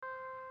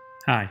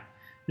Hi,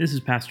 this is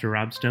Pastor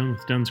Rob Stone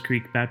with Dunn's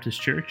Creek Baptist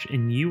Church,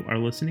 and you are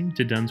listening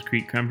to Dunn's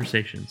Creek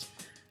Conversations,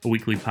 a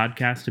weekly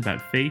podcast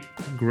about faith,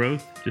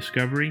 growth,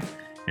 discovery,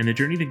 and the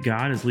journey that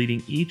God is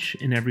leading each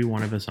and every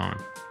one of us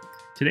on.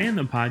 Today on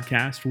the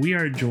podcast, we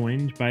are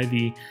joined by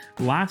the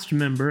last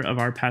member of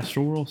our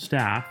pastoral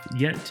staff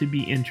yet to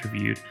be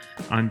interviewed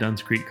on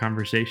Dunn's Creek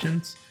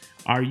Conversations,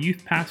 our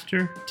youth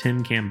pastor,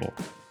 Tim Campbell.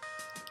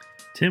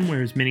 Tim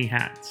wears many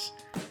hats.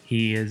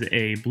 He is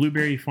a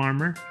blueberry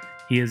farmer.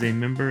 He is a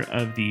member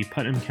of the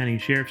Putnam County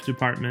Sheriff's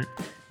Department,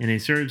 and he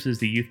serves as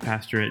the youth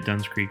pastor at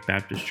Dunn's Creek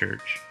Baptist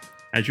Church.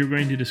 As you're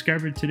going to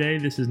discover today,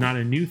 this is not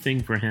a new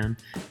thing for him,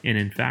 and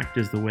in fact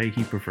is the way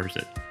he prefers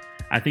it.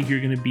 I think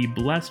you're going to be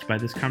blessed by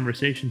this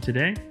conversation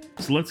today,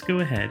 so let's go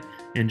ahead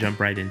and jump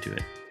right into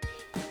it.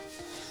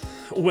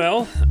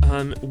 Well,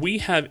 we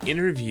have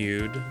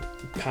interviewed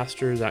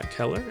Pastor Zach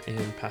Keller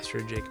and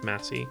Pastor Jake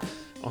Massey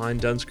on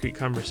Dunn's Creek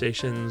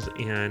Conversations,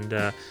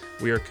 and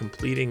we are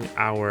completing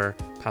our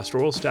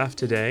pastoral staff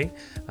today.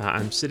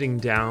 I'm sitting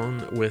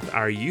down with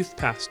our youth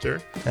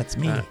pastor. That's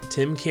me.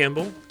 Tim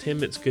Campbell.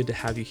 Tim, it's good to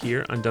have you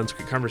here on Dunn's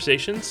Creek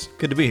Conversations.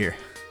 Good to be here.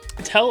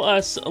 Tell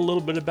us a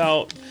little bit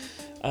about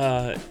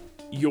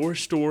your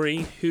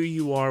story, who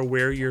you are,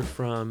 where you're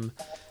from,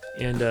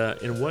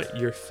 and what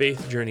your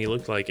faith journey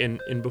looked like. And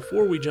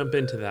before we jump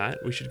into that,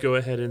 we should go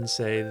ahead and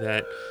say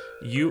that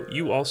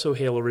you also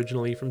hail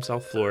originally from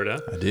South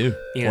Florida. I do.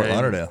 Fort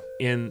Lauderdale.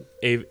 In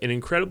an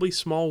incredibly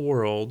small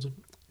world,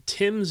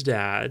 Tim's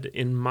dad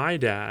and my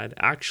dad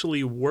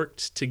actually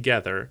worked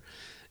together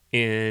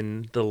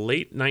in the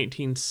late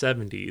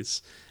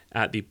 1970s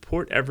at the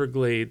Port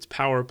Everglades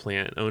power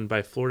plant owned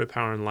by Florida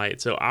Power and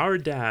Light. So our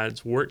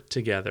dads worked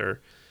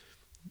together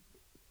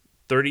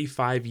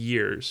 35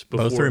 years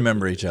before. Both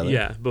remember each other.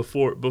 Yeah,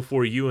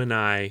 before you and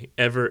I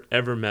ever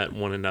met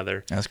one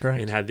another. That's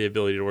correct. And had the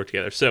ability to work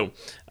together. So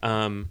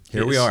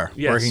here we are,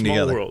 working small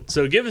together. World.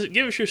 So give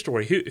us your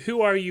story.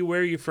 Who are you?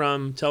 Where are you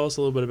from? Tell us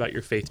a little bit about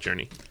your faith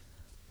journey.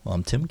 Well,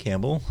 I'm Tim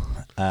Campbell.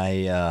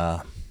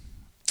 I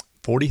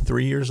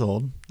 43 years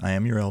old. I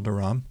am your elder,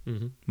 Rob.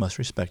 Mm-hmm. Must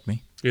respect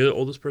me. You're the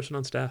oldest person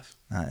on staff.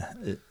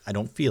 I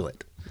don't feel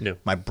it. No.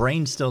 My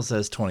brain still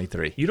says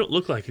 23. You don't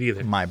look like it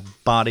either. My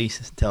body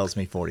tells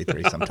me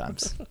 43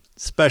 sometimes,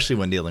 especially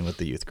when dealing with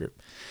the youth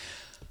group.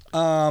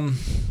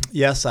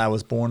 Yes, I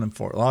was born in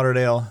Fort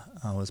Lauderdale.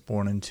 I was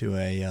born into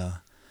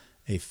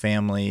a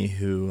family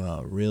who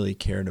really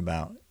cared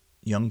about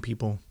young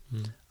people.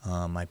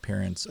 My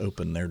parents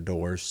opened their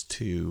doors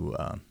to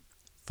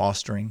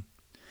fostering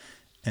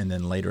and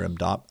then later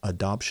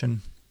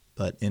adoption.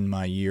 But in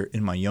my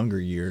younger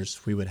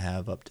years, we would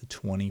have up to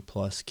 20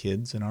 plus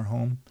kids in our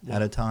home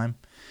at a time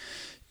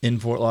in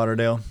Fort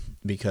Lauderdale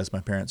because my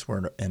parents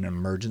were an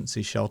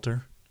emergency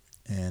shelter,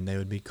 and they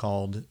would be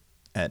called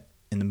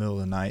in the middle of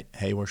the night,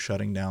 "Hey, we're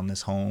shutting down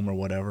this home," or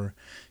whatever.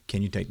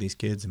 "Can you take these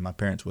kids?" And my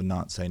parents would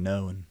not say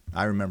no. And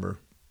I remember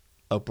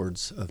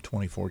upwards of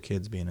 24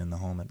 kids being in the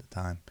home at the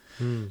time,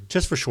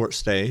 just for short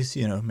stays,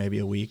 maybe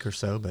a week or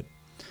so, but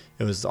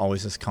it was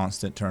always this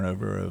constant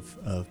turnover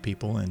of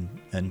people, and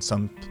in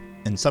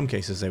some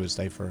cases they would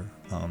stay for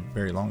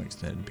very long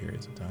extended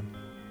periods of time.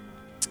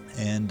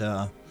 And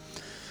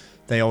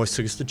they always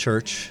took us to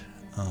church.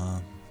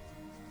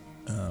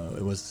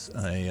 It was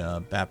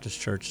a Baptist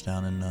church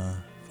down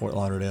in Fort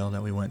Lauderdale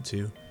that we went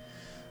to.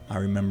 I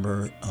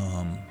remember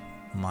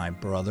my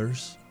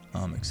brothers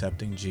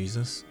accepting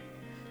Jesus,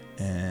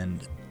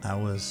 and I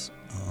was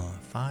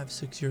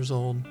 5-6 years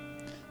old.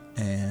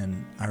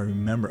 And I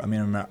remember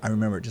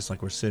it just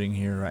like we're sitting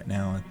here right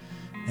now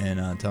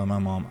and telling my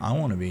mom, "I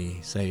want to be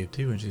saved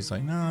too." And she's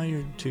like, "No,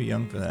 you're too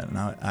young for that."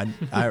 And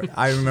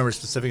I remember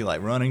specifically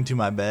like running to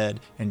my bed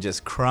and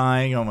just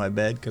crying on my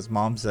bed because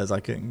Mom says I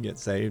couldn't get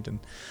saved and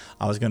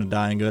I was going to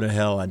die and go to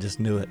hell. I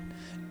just knew it.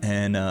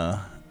 And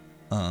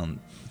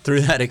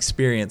through that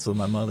experience with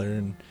my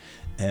mother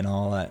and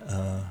all that,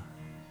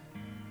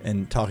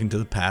 and talking to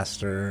the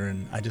pastor,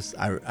 and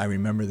I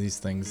remember these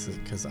things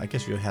because I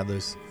guess you have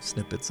those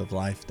snippets of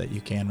life that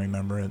you can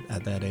remember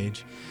at that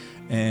age,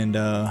 and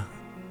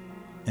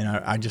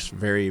I just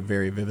very,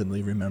 very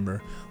vividly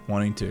remember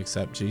wanting to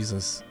accept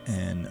Jesus,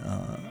 and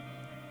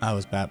I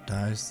was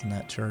baptized in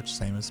that church,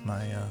 same as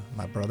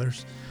my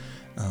brothers.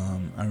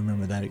 I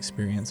remember that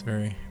experience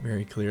very,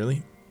 very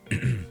clearly.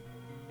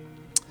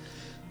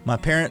 My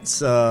parents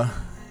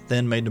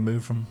then made the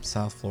move from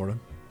South Florida.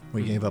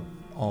 We gave up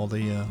all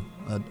the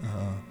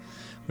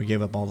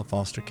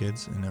foster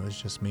kids, and it was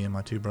just me and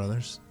my two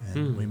brothers,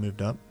 and we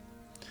moved up.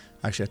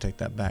 Actually, I take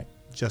that back.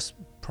 Just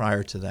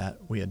prior to that,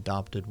 we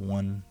adopted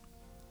one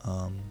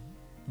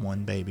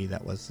baby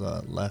that was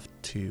left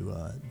to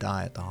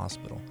die at the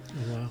hospital.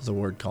 Oh, wow. There's a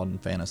word called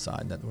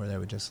infanticide, where they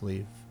would just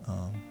leave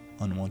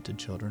unwanted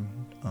children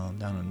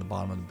down in the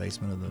bottom of the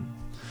basement of the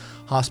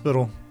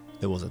hospital.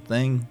 It was a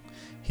thing.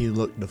 He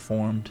looked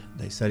deformed.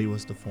 They said he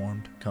was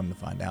deformed. Come to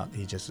find out,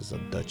 he just is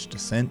of Dutch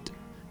descent.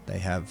 They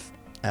have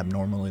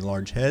abnormally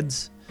large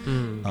heads.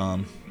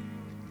 I'm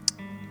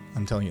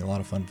telling you a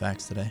lot of fun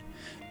facts today.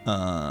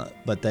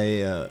 But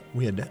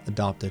we had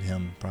adopted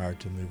him prior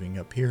to moving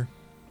up here.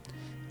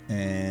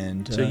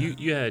 And so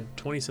you had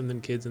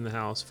 20-something kids in the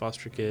house,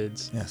 foster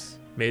kids. Yes.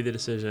 Made the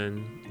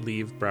decision,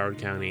 leave Broward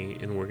County,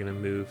 and we're going to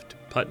move to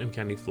Putnam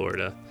County,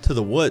 Florida. To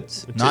the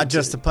woods. Not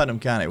just to Putnam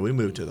County. We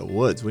moved to the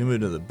woods. We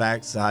moved to the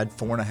backside,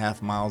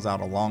 4.5 miles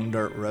out a long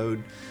dirt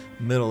road,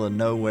 middle of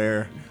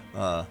nowhere,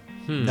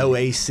 no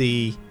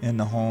AC in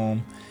the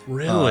home.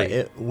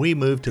 Really? We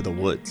moved to the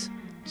woods.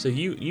 So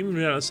you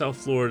moved out of South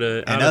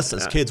Florida. And us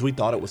as kids, we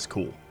thought it was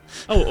cool.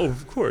 Oh,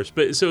 of course.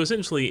 But so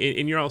essentially,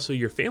 and you're also,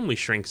 your family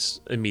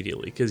shrinks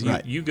immediately because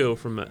you go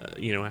from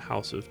a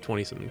house of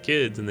 20-something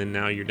kids, and then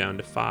now you're down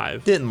to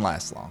 5. Didn't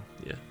last long.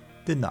 Yeah.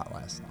 Did not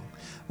last long.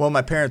 Well,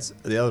 my parents,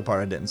 the other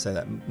part I didn't say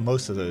that,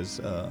 most of those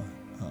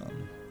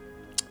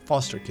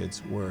foster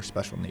kids were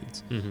special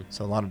needs. Mm-hmm.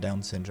 So a lot of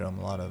Down syndrome,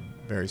 a lot of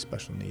very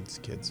special needs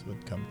kids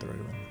would come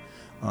through.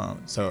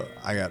 And so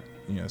I got,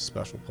 a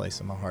special place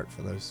in my heart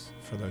for those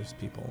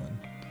people.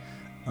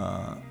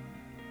 And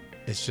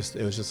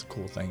it was just a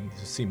cool thing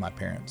to see my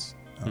parents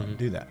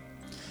do that.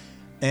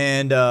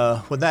 And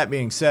with that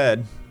being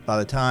said, by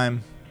the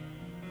time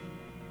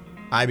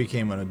I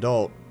became an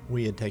adult,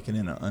 we had taken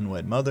in an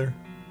unwed mother.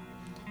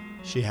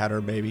 She had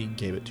her baby,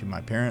 gave it to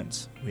my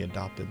parents. We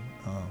adopted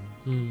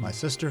my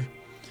sister.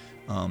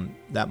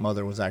 That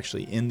mother was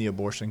actually in the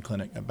abortion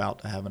clinic about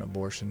to have an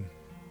abortion,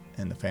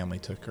 and the family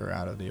took her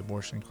out of the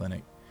abortion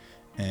clinic.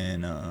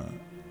 And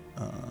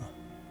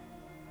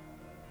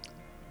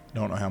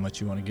don't know how much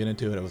you want to get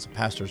into it. It was a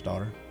pastor's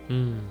daughter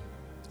in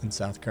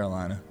South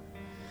Carolina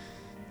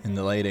in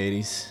the late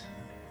 80s.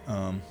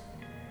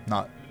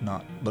 Not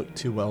looked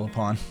too well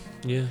upon.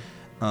 Yeah.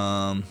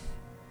 And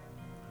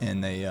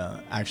they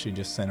actually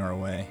just sent her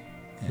away.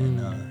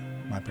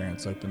 And my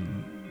parents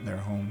opened their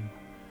home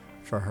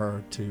for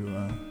her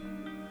to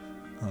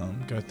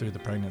go through the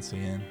pregnancy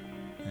in.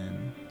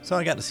 And so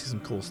I got to see some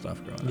cool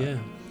stuff growing up.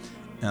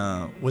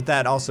 Yeah. With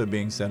that also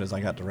being said, is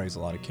I got to raise a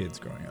lot of kids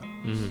growing up.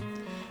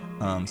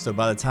 Mm-hmm. So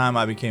by the time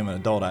I became an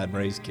adult, I had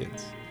raised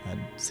kids. I'd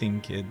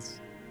seen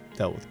kids,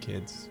 dealt with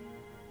kids.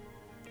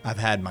 I've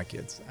had my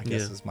kids, I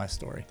guess is my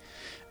story.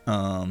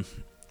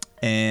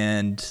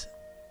 And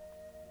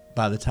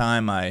by the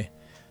time I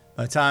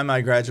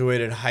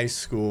graduated high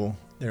school,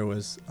 there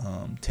was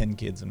 10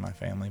 kids in my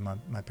family.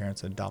 My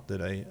parents adopted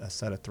a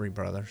set of 3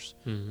 brothers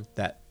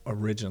that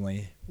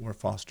originally were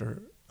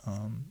foster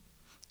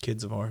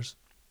kids of ours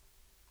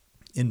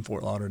in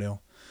Fort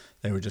Lauderdale.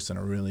 They were just in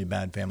a really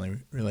bad family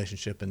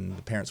relationship, and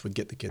the parents would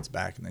get the kids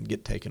back and then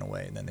get taken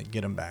away, and then they'd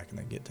get them back and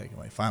then get taken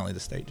away. Finally, the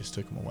state just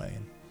took them away.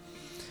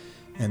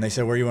 And they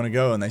said, "Where do you want to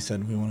go?" And they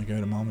said, "We want to go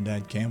to Mom and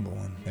Dad Campbell."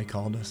 And they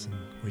called us, and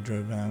we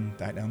drove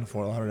back down to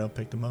Fort Lauderdale,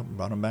 picked them up, and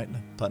brought them back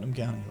to Putnam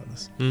County with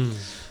us.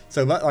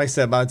 So, like I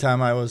said, by the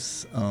time I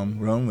was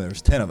grown, there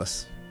was 10 of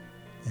us.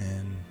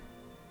 And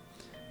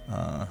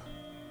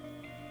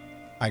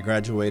I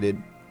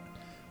graduated.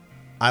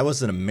 I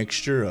was in a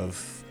mixture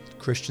of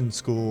Christian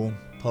school,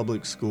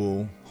 public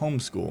school,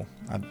 homeschool.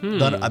 I've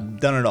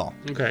done it all.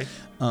 Okay.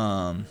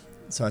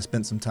 So I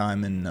spent some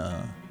time in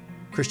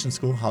Christian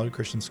school, Hollywood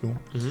Christian School,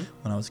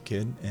 when I was a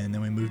kid, and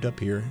then we moved up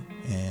here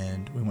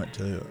and we went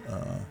to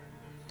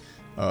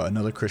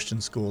another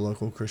Christian school,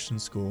 local Christian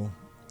school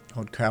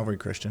called Calvary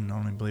Christian. I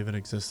don't even believe it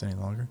exists any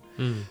longer.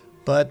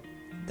 But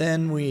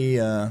then we,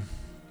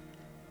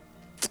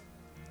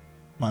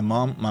 my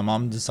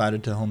mom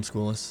decided to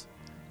homeschool us,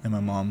 and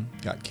my mom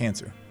got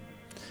cancer.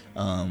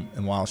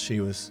 And while she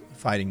was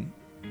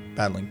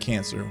battling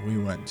cancer, we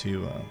went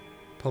to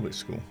public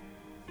school.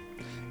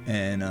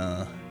 And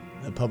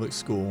the public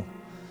school,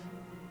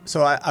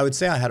 so I would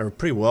say I had a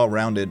pretty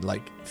well-rounded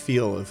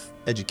feel of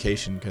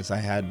education because I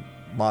had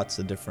lots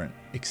of different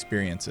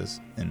experiences.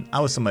 And I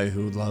was somebody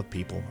who loved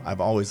people.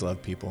 I've always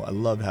loved people. I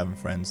loved having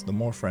friends. The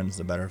more friends,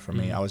 the better for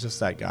me. I was just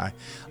that guy.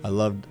 I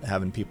loved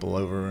having people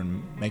over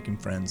and making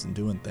friends and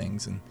doing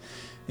things.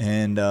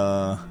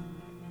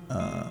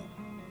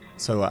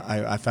 So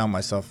I found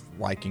myself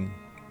liking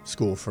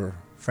school for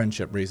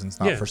friendship reasons,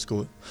 not for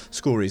school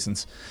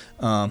reasons.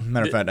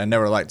 Matter of fact, I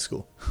never liked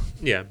school.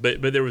 Yeah,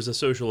 but there was a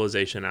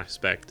socialization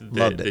aspect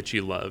that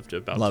you loved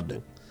about loved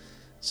school. It.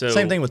 So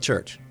same thing with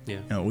church.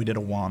 Yeah, we did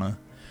Awana.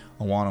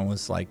 Awana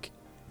was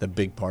the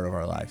big part of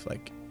our life.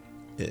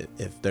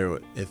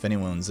 If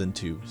anyone's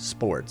into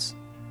sports,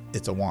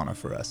 it's Awana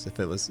for us. If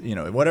it was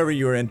whatever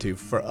you were into,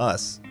 for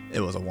us it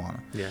was Awana.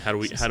 Yeah. How do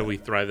we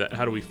thrive that?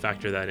 How do we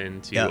factor that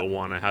into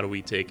Awana? How do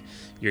we take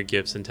your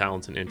gifts and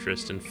talents and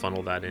interests and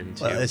funnel that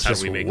into? It's how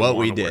just do we make what Awana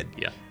we work? did.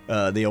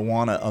 Yeah. The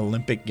Awana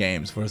Olympic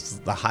Games was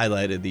the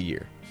highlight of the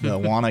year. The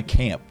Awana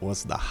camp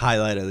was the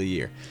highlight of the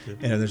year.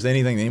 And if there's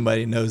anything that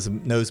anybody knows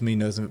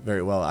it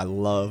very well, I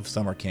love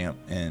summer camp,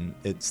 and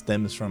it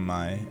stems from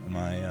my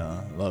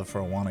love for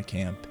Awana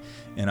camp.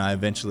 And I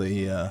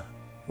eventually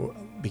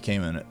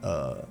became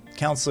a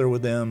counselor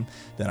with them.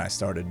 Then I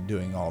started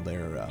doing all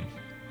their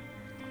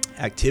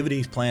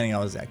activities planning. I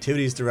was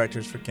activities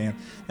directors for camp,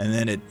 and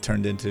then it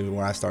turned into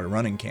where I started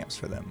running camps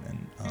for them.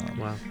 And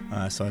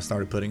wow. So I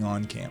started putting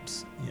on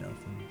camps.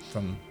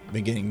 From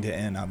beginning to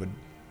end, I would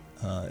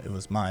it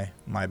was my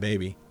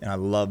baby, and I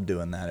loved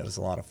doing that. It was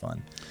a lot of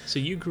fun. So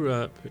you grew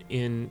up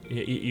in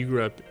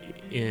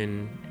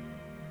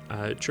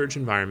church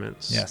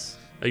environments. Yes.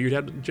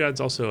 Your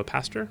dad's also a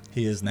pastor?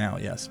 He is now,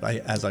 yes.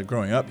 As I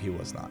growing up, he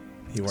was not.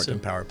 He worked in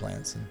power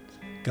plants and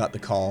got the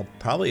call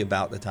probably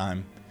about the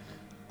time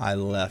I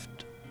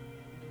left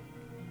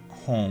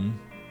home,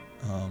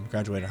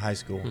 graduated high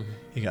school. Mm-hmm.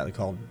 He got the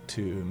call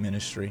to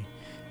ministry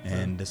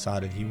and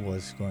decided he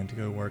was going to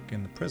go work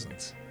in the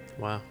prisons.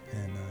 Wow.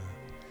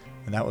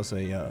 And that was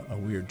a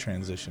weird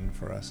transition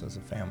for us as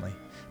a family.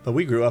 But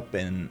we grew up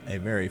in a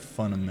very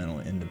fundamental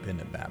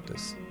independent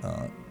Baptist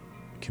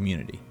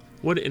community.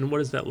 What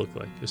does that look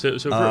like? So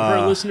for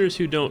our listeners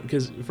who don't,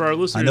 because for our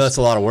listeners, I know that's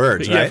a lot of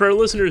words, right? Yeah, for our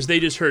listeners,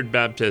 they just heard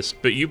Baptist,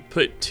 but you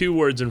put 2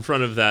 words in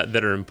front of that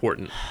are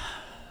important.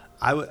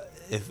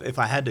 If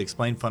I had to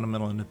explain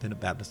fundamental independent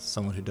Baptist to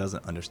someone who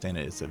doesn't understand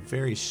it, it's a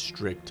very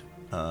strict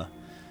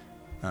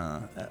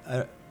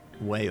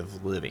way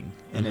of living,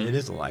 and it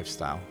is a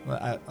lifestyle.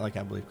 I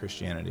believe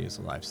Christianity is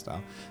a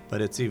lifestyle,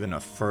 but it's even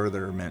a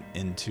furtherment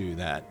into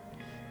that.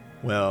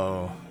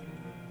 Well,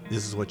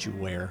 this is what you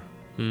wear.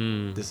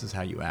 This is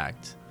how you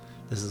act.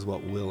 This is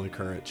what will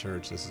occur at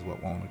church. This is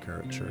what won't occur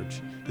at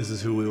church. This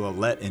is who we will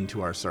let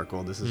into our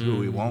circle. This is who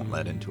we won't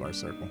let into our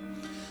circle.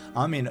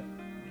 I mean,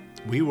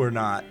 we were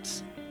not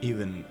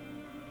even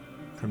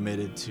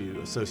permitted to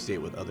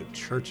associate with other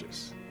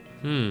churches.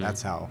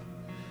 That's how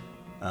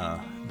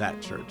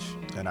that church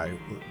that I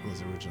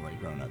was originally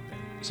grown up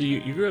in. So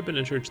you grew up in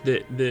a church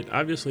that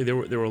obviously there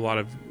were a lot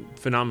of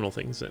phenomenal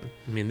things in.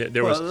 I mean,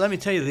 let me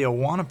tell you, the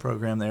Awana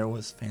program there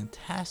was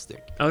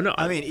fantastic. Oh no,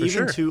 I mean,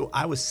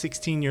 I was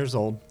 16 years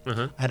old.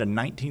 Uh-huh. I had a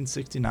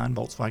 1969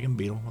 Volkswagen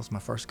Beetle. It was my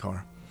first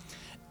car,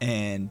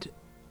 and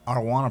our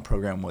Awana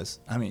program was,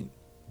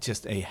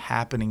 just a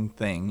happening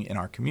thing in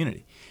our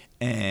community.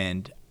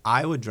 And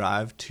I would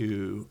drive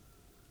to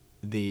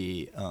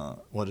the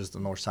what is the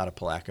north side of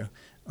Palatka,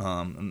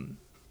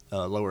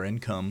 lower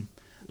income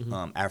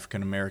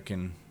African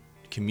American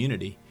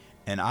community,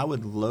 and I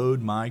would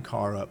load my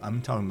car up.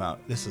 I'm talking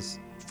about, this is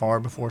far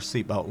before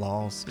seatbelt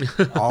laws,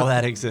 all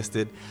that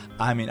existed.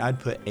 I mean, I'd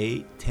put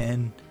 8,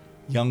 10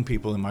 young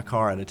people in my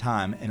car at a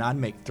time, and I'd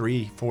make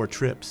 3-4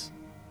 trips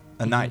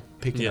a night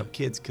picking up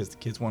kids because the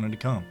kids wanted to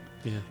come.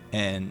 Yeah.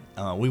 And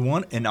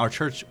and our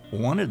church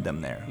wanted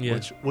them there,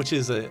 which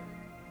is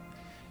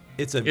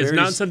it's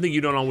not something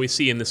you don't always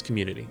see in this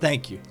community.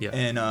 Thank you. Yeah.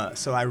 And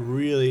so I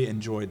really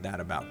enjoyed that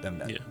about them,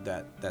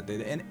 that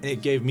they, and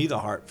it gave me the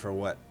heart for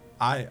what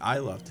I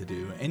love to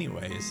do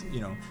anyways,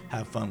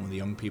 have fun with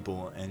young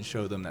people and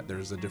show them that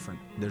there's a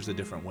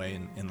different way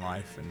in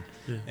life,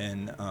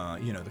 and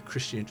the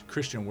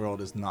Christian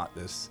world is not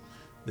this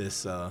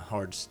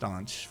hard,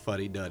 staunch,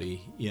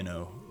 fuddy-duddy,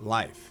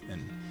 life,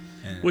 and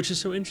which is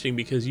so interesting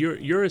because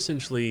you're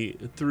essentially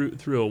through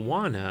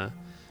Awana,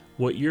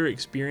 what you're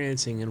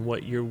experiencing and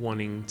what you're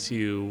wanting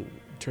to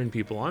turn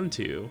people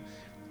onto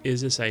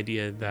is this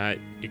idea that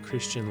a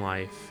Christian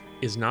life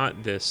is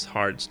not this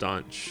hard,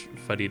 staunch,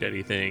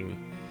 fuddy-duddy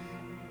thing,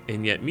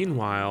 and yet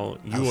meanwhile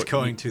you're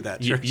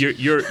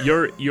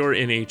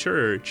in a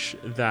church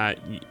that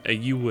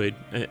you would,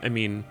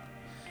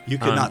 you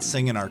could not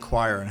sing in our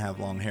choir and have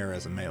long hair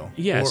as a male,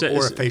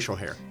 or a facial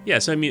hair.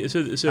 Yes, so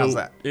how's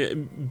that?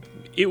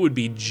 It would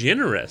be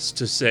generous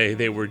to say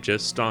they were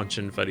just staunch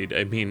and fuddy.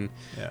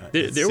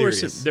 There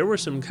were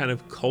some kind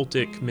of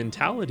cultic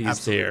mentalities.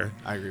 Absolutely. There.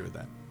 I agree with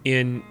that.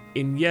 And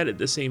yet at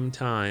the same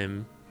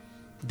time,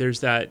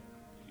 there's that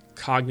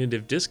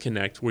cognitive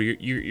disconnect where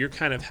you're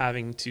kind of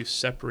having to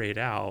separate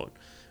out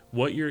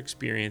what you're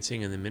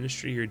experiencing and the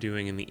ministry you're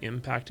doing and the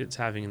impact it's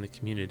having in the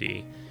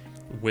community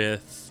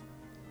with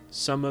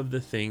some of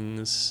the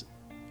things,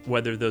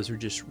 whether those are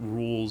just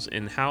rules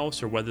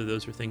in-house or whether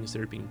those are things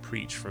that are being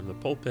preached from the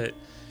pulpit.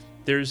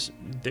 There's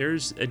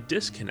a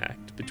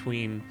disconnect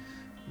between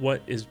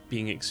what is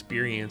being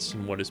experienced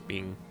and what is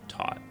being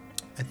taught.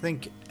 I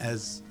think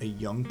as a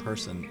young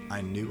person, I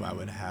knew I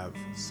would have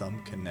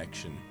some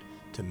connection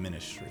to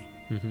ministry.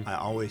 Mm-hmm. I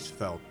always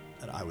felt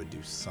that I would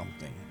do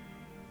something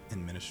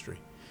in ministry.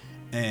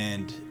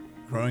 And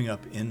growing up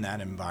in that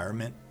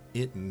environment,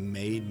 it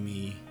made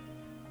me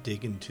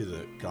dig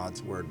into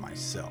God's word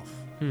myself.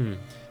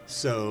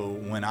 So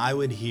when I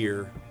would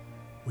hear,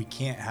 we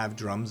can't have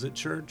drums at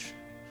church,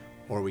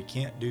 or we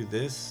can't do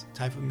this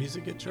type of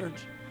music at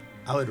church,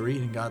 I would read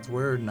in God's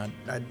word, and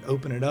I'd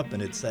open it up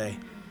and it'd say,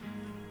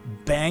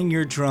 bang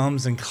your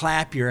drums and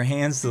clap your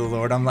hands to the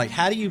Lord. I'm like,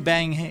 how do you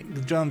bang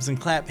drums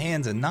and clap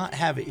hands and not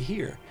have it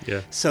here?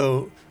 Yeah.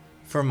 So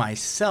for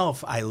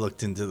myself, I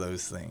looked into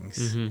those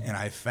things, and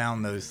I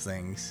found those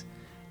things,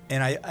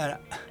 and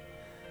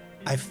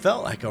I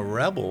felt like a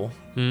rebel,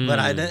 but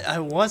I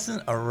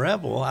wasn't a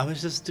rebel. I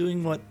was just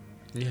doing what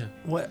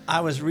I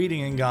was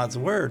reading in God's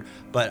word,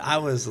 but I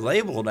was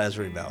labeled as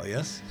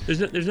rebellious.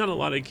 There's not a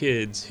lot of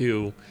kids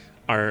who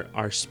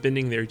are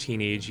spending their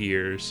teenage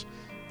years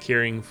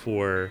caring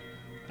for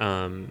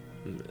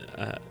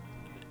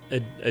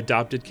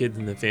adopted kids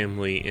in the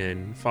family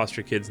and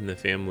foster kids in the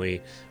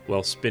family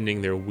while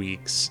spending their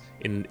weeks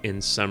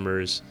in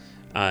summers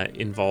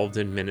involved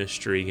in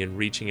ministry and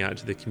reaching out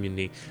to the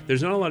community.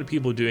 There's not a lot of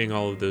people doing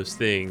all of those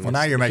things. Well,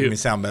 now you're making me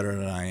sound better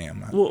than I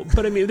am. Well,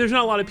 but I mean, there's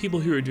not a lot of people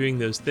who are doing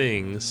those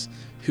things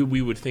who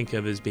we would think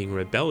of as being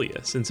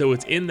rebellious. And so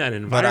it's in that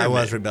environment. But I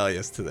was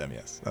rebellious to them,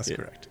 yes. That's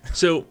correct.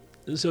 So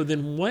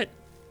then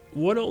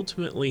what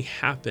ultimately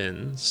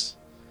happens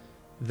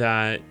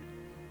that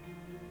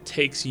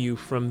takes you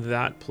from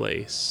that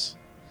place?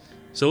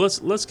 So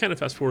let's kind of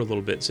fast forward a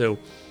little bit. So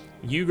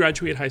you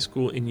graduate high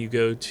school and you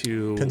go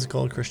to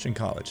Pensacola Christian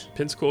College.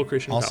 Pensacola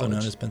Christian also College.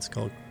 known as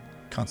Pensacola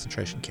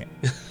Concentration Camp.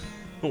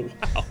 Oh,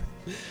 wow.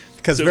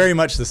 Because very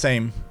much the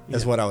same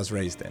as what I was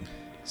raised in.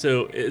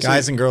 So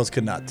guys and girls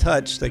could not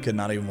touch. They could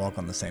not even walk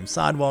on the same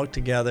sidewalk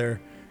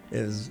together.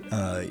 It was,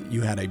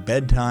 you had a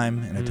bedtime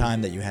and a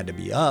time that you had to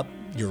be up.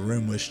 Your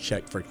room was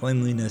checked for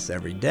cleanliness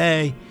every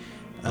day.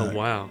 Oh,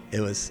 wow.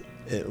 It was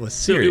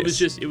serious.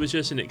 So it was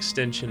just an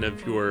extension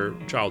of your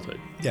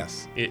childhood.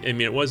 Yes.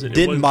 It wasn't.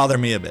 Didn't bother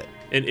me a bit.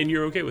 And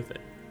you're okay with it.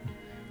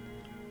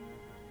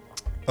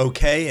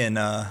 Okay, and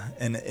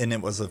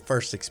it was the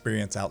first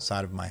experience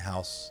outside of my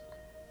house.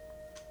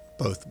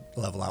 Both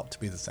level out to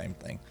be the same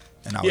thing,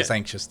 and I was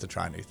anxious to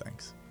try new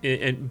things.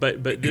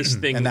 But this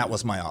thing, and that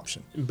was my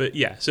option. But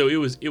yeah, so it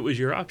was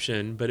your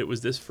option, but it was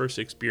this first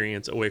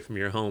experience away from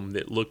your home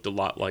that looked a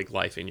lot like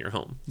life in your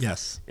home.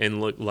 Yes, and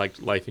looked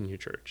like life in your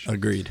church.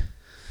 Agreed.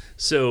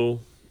 So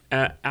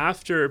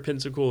after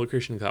Pensacola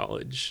Christian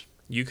College,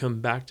 you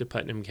come back to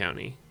Putnam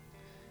County,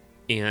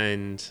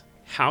 and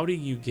how do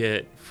you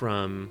get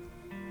from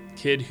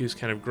kid who's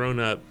kind of grown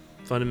up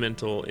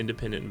fundamental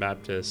independent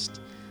Baptist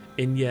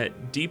and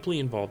yet deeply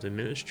involved in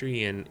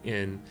ministry and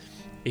in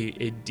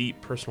a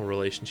deep personal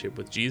relationship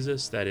with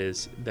Jesus that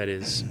is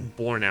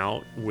borne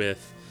out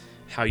with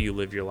how you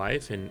live your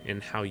life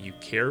and how you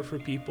care for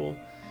people,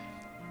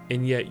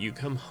 and yet you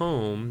come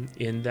home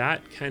in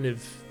that kind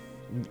of,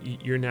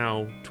 you're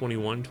now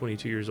 21,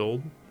 22 years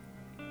old,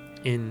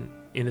 and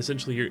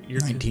essentially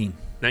you're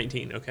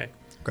 19, okay.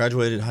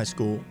 Graduated high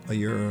school a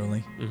year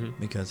early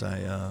because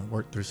I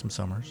worked through some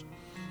summers.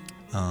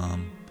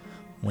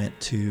 Went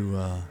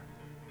to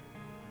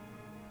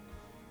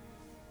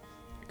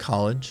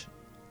college.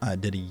 I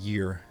did a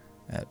year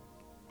at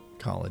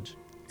college,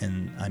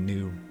 and I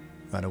knew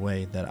right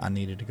away that I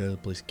needed to go to the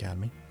police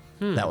academy.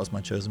 That was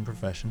my chosen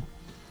profession.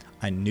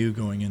 I knew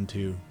going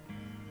into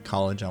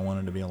college I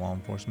wanted to be a law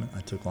enforcement.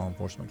 I took law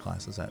enforcement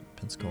classes at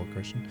Pensacola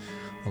Christian,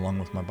 along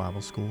with my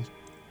Bible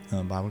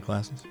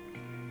classes.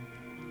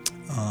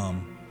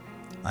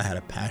 I had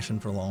a passion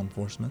for law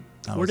enforcement.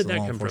 Where did that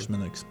come from? I was a law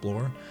enforcement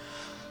explorer.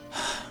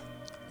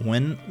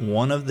 When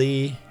one of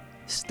the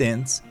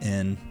stints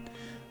in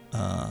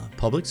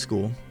public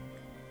school,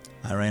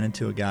 I ran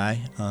into a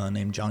guy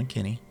named John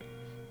Kinney.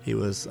 He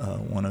was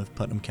one of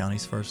Putnam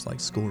County's first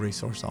school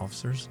resource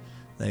officers.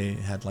 They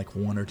had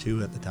one or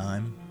two at the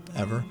time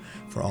ever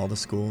for all the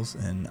schools,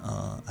 and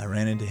I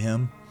ran into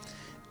him,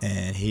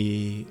 and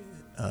he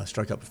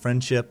struck up a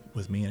friendship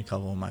with me and a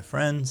couple of my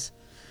friends,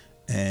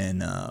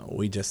 and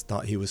we just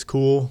thought he was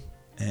cool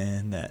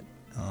and that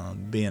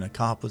being a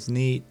cop was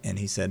neat. And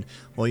he said,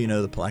 well,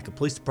 the Palatka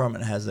Police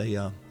Department has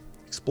a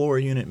Explorer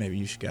unit. Maybe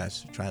you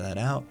guys should try that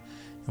out.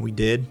 And we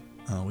did.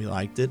 We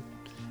liked it.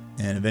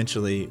 And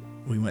eventually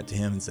we went to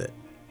him and said,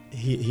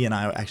 he and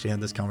I actually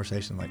had this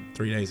conversation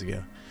 3 days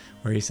ago,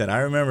 where he said, I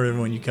remember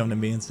when you come to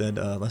me and said,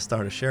 let's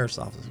start a sheriff's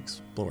office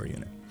Explorer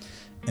unit.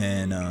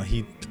 And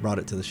he brought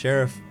it to the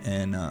sheriff,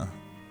 and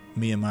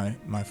me and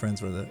my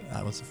friends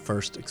I was the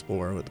first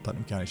Explorer with the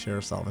Putnam County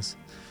Sheriff's Office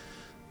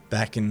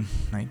back in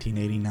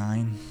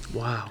 1989.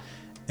 Wow.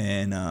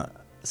 And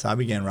so I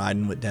began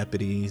riding with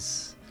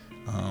deputies,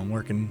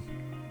 working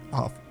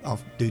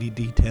off-duty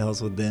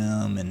details with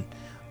them, and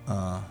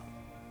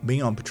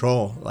being on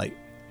patrol.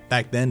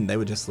 Back then, they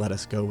would just let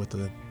us go with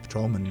the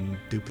patrolmen and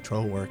do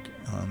patrol work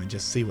and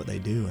just see what they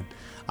do. And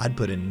I'd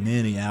put in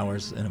many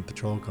hours in a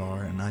patrol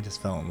car, and I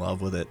just fell in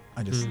love with it.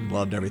 I just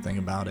loved everything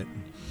about it,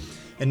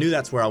 and knew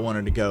that's where I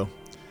wanted to go.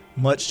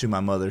 Much to my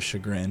mother's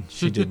chagrin,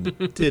 she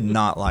did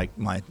not like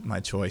my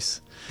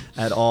choice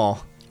at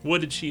all.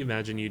 What did she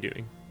imagine you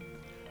doing?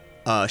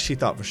 She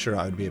thought for sure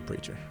I would be a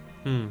preacher.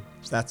 So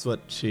that's what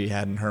she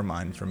had in her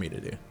mind for me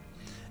to do.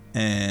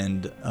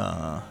 And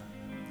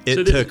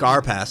it took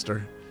our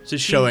pastor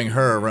showing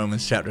her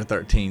Romans chapter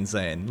 13,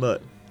 saying,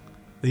 look,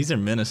 these are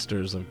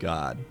ministers of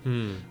God.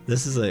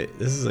 This is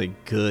a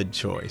good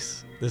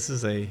choice. This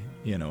is a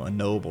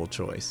noble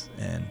choice.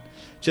 And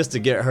just to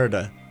get her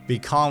to be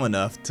calm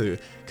enough to,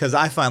 because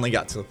I finally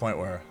got to the point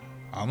where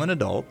I'm an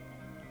adult,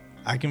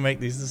 I can make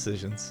these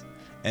decisions.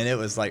 And it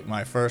was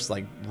my first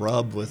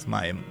rub with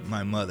my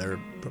mother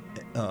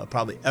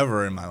probably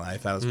ever in my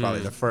life. That was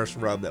probably the first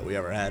rub that we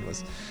ever had.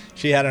 Was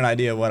she had an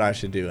idea of what I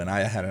should do, and I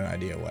had an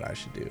idea of what I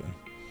should do.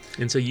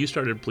 And so you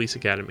started Police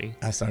Academy.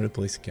 I started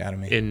Police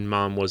Academy. And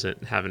Mom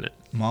wasn't having it.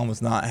 Mom was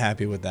not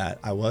happy with that.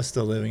 I was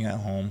still living at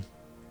home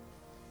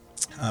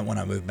when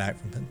I moved back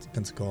from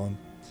Pensacola.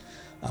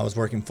 I was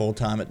working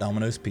full-time at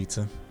Domino's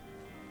Pizza,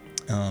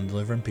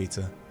 delivering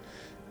pizza.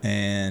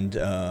 And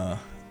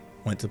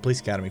went to the police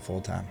academy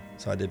full time.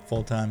 So I did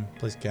full time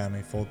police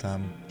academy, full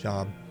time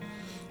job,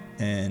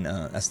 and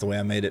that's the way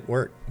I made it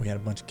work. We had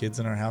a bunch of kids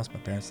in our house. My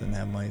parents didn't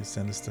have money to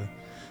send us to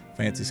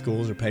fancy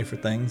schools or pay for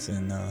things,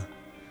 and I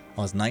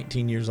was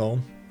 19 years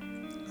old.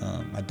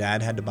 My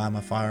dad had to buy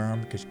my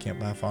firearm because you can't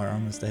buy a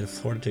firearm in the state of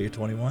Florida till you're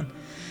 21,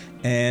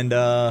 and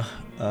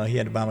he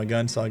had to buy my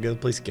gun, so I go to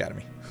the police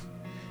academy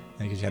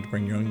because you had to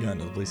bring your own gun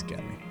to the police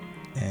academy,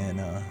 and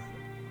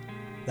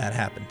that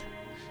happened.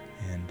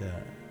 And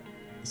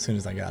as soon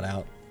as I got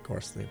out, of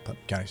course, the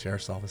Putnam County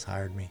Sheriff's Office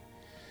hired me,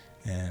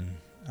 and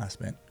I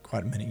spent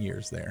quite many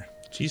years there.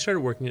 So you started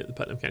working at the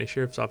Putnam County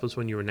Sheriff's Office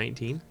when you were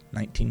 19?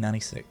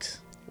 1996.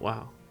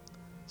 Wow.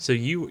 So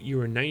you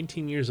were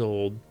 19 years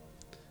old.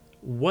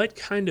 What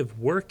kind of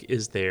work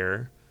is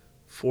there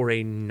for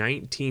a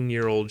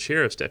 19-year-old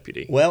sheriff's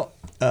deputy? Well,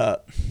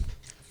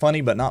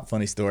 funny but not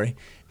funny story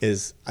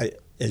is,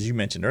 as you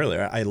mentioned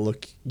earlier, I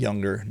look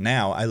younger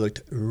now. I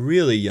looked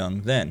really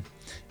young then.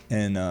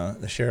 And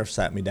the sheriff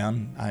sat me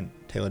down.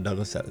 Taylor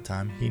Douglas at the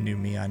time. He knew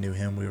me. I knew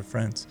him. We were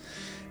friends.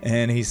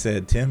 And he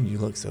said, "Tim, you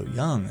look so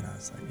young." And I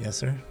was like, "Yes,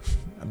 sir.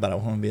 But I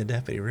want to be a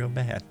deputy real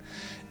bad."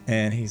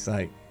 And he's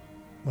like,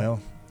 "Well,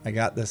 I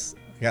got this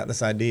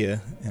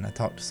idea." And I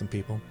talked to some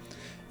people.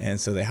 And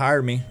so they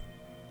hired me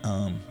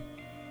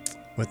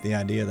with the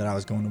idea that I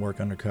was going to work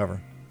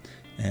undercover.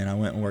 And I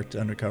went and worked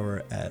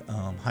undercover at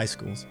high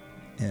schools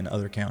in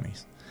other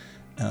counties.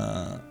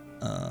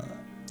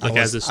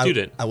 As a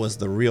student? I was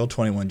the real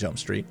 21 Jump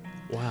Street.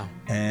 Wow.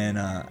 And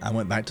I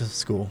went back to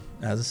school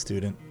as a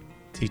student.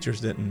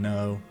 Teachers didn't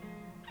know.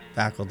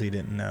 Faculty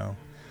didn't know.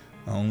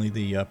 Only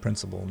the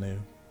principal knew.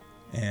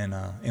 And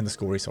the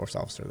school resource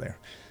officer there.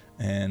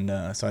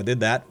 And so I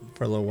did that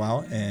for a little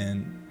while,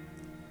 and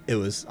it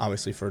was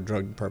obviously for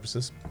drug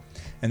purposes.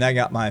 And that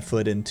got my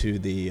foot into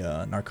the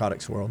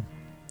narcotics world.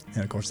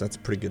 And, of course, that's a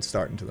pretty good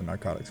start into the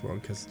narcotics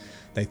world because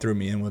they threw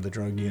me in with a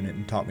drug unit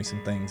and taught me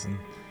some things and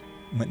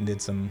went and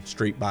did some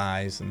street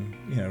buys and,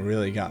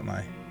 really got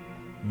my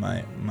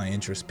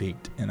interest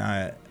peaked. And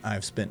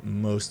I've spent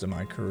most of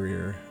my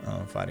career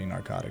fighting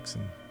narcotics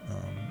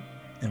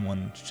in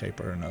one shape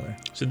or another.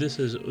 So this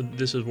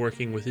is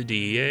working with the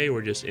DEA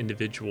or just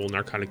individual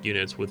narcotic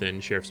units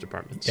within sheriff's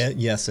departments?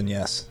 Yes and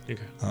yes.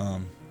 Okay.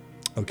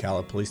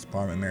 Ocala Police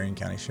Department, Marion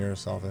County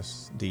Sheriff's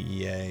Office,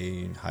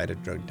 DEA,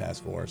 HIDTA Drug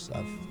Task Force.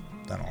 I've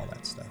done all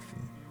that stuff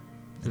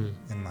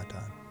in my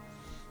time.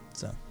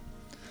 So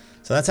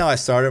that's how I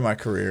started my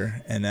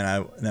career, and then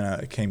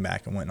I came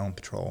back and went on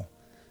patrol.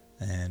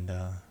 And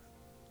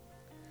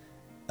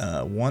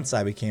once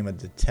I became a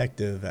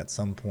detective at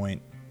some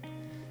point,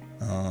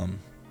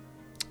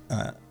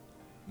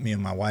 me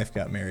and my wife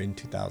got married in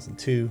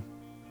 2002.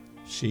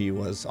 She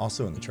was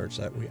also in the church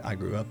that I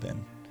grew up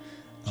in.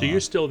 So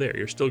you're still there?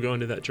 You're still going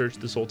to that church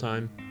this whole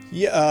time?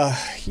 Yeah.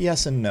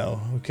 Yes and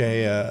no.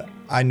 Okay.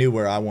 I knew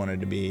where I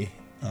wanted to be.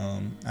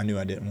 I knew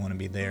I didn't want to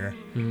be there.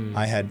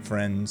 I had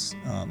friends.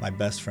 My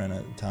best friend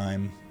at the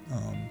time,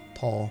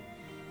 Paul.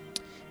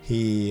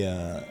 His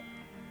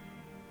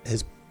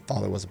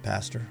father was a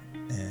pastor,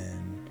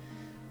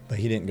 but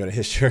he didn't go to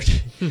his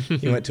church.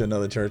 He went to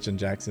another church in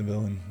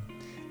Jacksonville,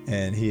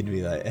 and he'd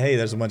be like, "Hey,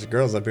 there's a bunch of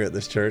girls up here at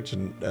this church,"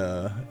 and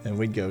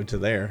we'd go to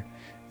there.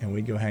 And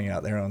we'd go hang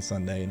out there on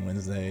Sunday and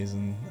Wednesdays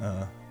and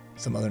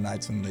some other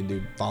nights when they do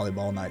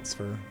volleyball nights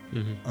for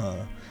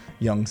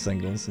young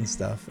singles and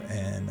stuff.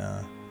 And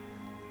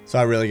so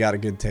I really got a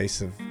good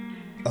taste of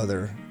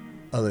other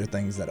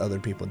things that other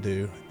people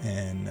do,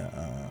 and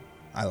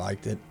I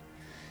liked it.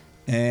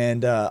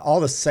 And all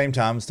the same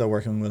time, I'm still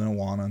working with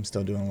Awana. I'm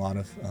still doing a lot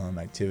of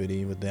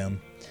activity with them.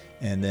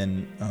 And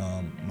then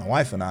my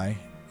wife and I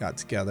got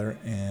together,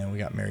 and we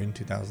got married in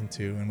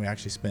 2002, and we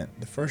actually spent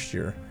the first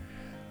year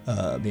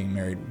being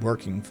married,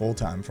 working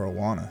full-time for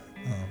Awana.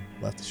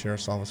 Left the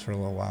sheriff's office for a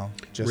little while.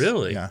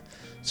 Really? Yeah.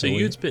 So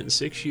you'd spent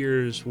 6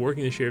 years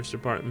working in the sheriff's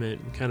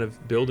department, kind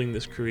of building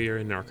this career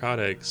in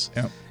narcotics,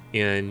 Yep.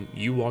 And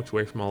you walked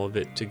away from all of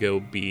it to go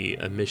be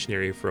a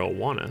missionary for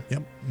Awana.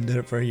 Yep. Did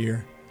it for a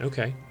year.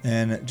 Okay.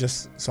 And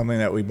just something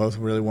that we both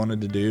really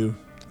wanted to do.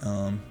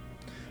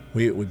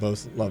 We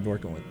both loved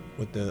working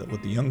with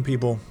the young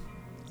people.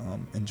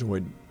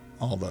 Enjoyed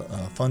all the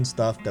fun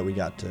stuff that we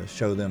got to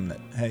show them that,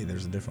 hey,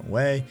 there's a different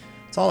way.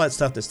 It's all that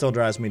stuff that still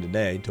drives me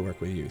today to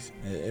work with youth.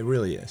 It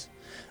really is.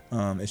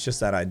 It's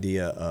just that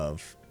idea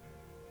of,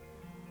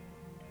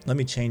 let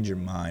me change your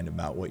mind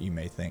about what you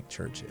may think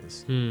church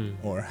is,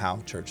 or how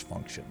church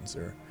functions,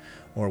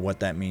 or what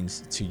that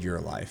means to your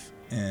life.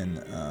 And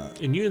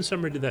you and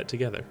Summer did that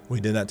together. We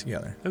did that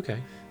together.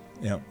 Okay.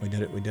 Yeah, we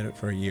did it. We did it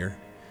for a year,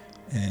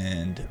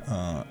 and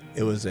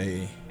it was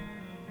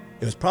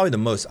probably the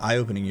most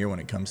eye-opening year when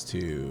it comes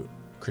to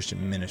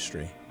Christian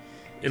ministry.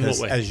 In what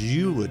way? As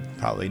you would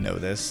probably know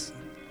this,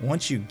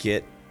 once you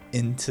get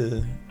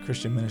into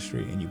Christian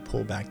ministry and you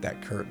pull back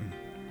that curtain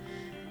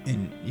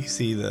and you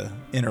see the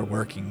inner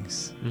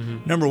workings,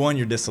 number one,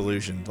 you're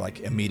disillusioned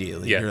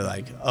immediately. Yeah. You're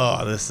like,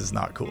 oh, this is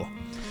not cool.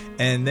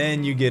 And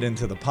then you get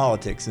into the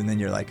politics, and then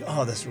you're like,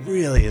 oh, this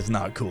really is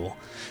not cool.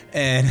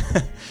 And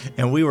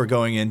we were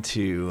going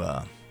into,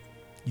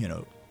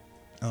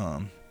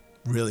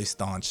 really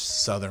staunch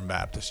Southern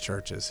Baptist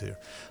churches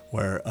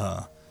where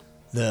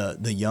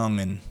the young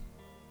and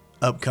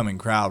upcoming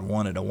crowd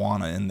wanted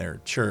Awana in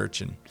their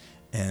church,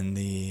 and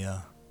the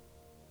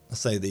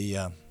let's say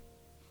the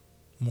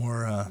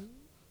more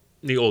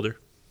the older,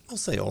 I'll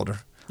say older.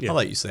 Yeah. I'll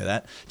let you say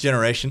that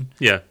generation.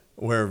 Yeah.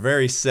 Were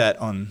very set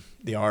on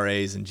the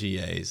RAs and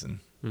GAs,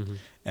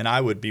 and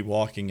I would be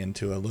walking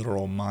into a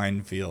literal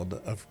minefield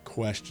of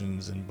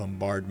questions and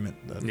bombardment.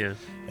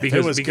 If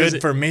it was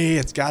good for me,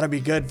 it's got to be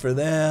good for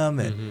them.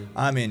 And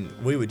I mean,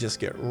 we would just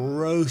get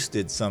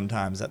roasted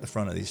sometimes at the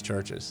front of these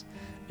churches.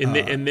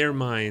 In their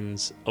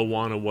minds,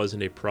 Awana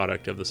wasn't a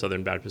product of the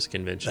Southern Baptist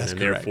Convention, and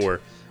correct.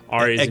 Therefore,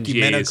 RAs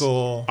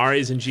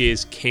and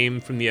GAs came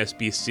from the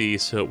SBC,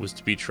 so it was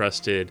to be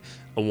trusted.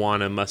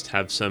 Awana must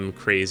have some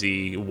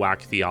crazy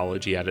whack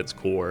theology at its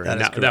core.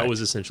 That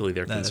was essentially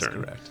their concern. That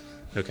is correct.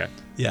 Okay.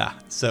 Yeah.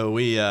 So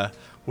we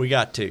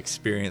got to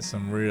experience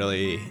some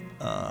really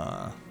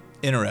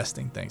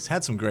interesting things.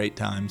 Had some great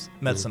times.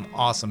 Met some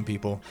awesome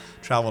people.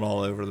 Traveled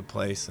all over the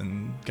place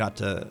and got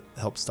to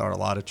help start a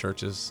lot of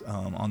churches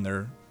on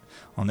their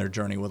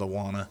journey with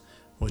Awana,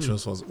 which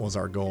was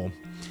our goal.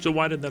 So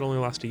why did that only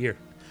last a year?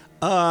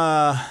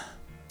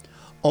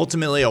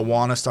 Ultimately,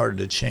 Awana started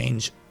to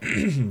change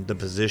the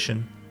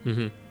position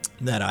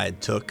that I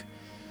had took,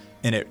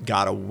 and it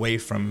got away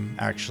from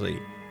actually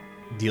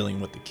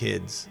dealing with the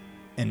kids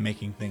and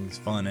making things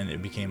fun, and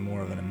it became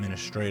more of an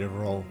administrative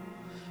role.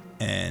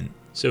 And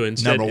so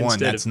number one,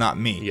 that's not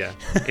me. Yeah.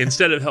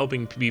 Instead of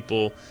helping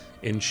people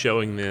and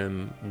showing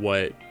them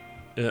what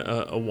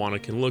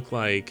Awana can look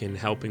like and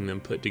helping them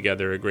put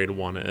together a great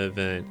Awana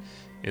event,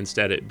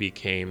 instead it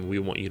became, we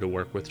want you to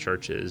work with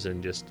churches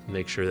and just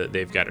make sure that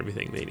they've got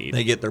everything they need.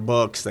 They get their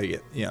books. They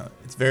get,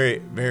 it's very,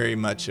 very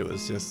much, it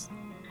was just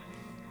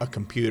a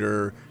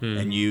computer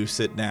and you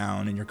sit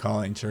down and you're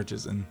calling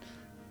churches, and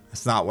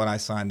it's not what I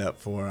signed up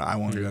for. I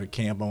want to go to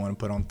camp. I want to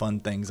put on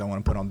fun things. I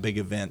want to put on big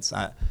events.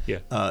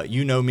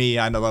 You know me.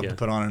 I love to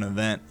put on an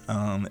event.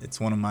 It's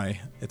one of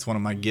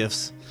my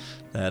gifts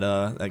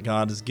that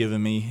God has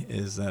given me,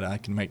 is that I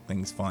can make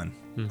things fun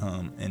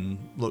and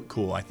look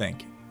cool, I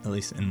think, at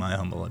least in my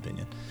humble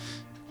opinion.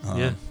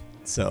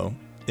 So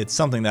it's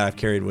something that I've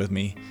carried with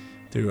me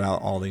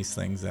throughout all these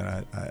things,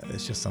 that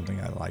it's just something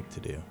I like to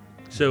do.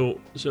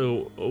 So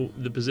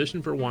the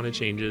position for Awana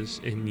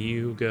changes, and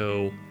you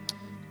go,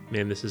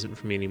 man, this isn't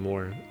for me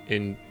anymore,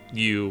 and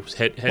you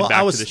head back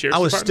to the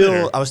sheriff's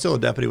department? I was still a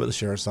deputy with the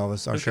sheriff's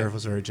office. Our sheriff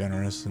was very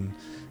generous, and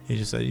he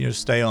just said,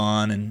 stay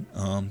on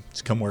and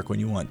just come work when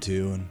you want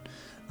to, and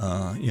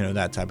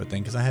that type of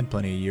thing. Because I had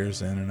plenty of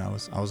years in, and I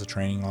was a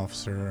training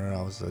officer,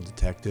 I was a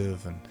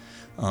detective, and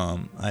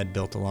I had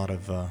built a lot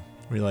of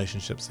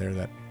relationships there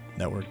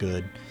that were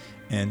good,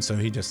 and so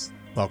he just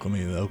welcomed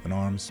me with open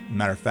arms.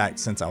 Matter of fact,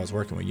 since I was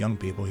working with young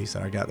people, he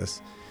said, I got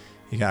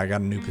a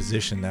new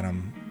position that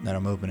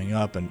I'm opening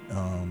up, and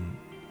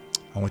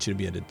I want you to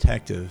be a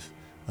detective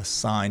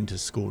assigned to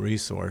school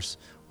resource,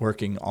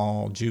 working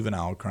all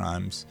juvenile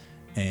crimes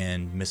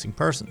and missing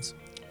persons.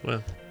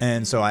 Wow.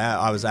 And so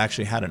I was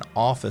actually had an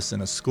office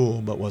in a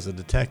school, but was a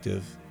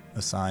detective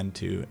assigned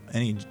to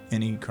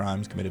any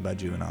crimes committed by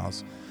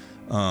juveniles,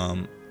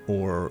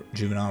 or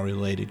juvenile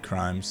related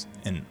crimes,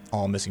 and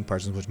all missing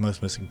persons, which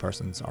most missing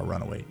persons are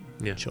runaway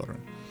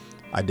children.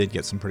 I did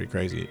get some pretty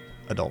crazy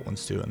adult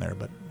ones too in there,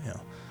 but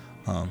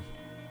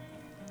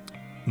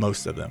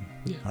most of them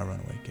are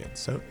runaway kids.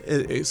 So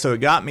it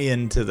got me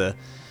into the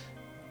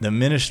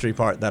ministry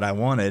part that I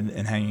wanted,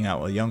 and hanging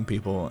out with young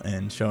people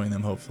and showing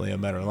them hopefully a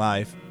better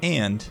life,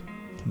 and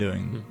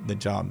doing the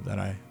job that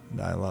I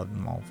loved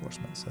in law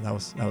enforcement. So that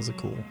was a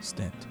cool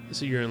stint.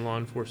 So you're in law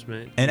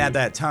enforcement, and at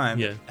that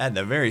time, at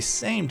the very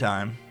same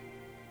time,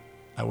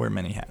 I wear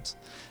many hats.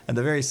 At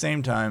the very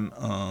same time,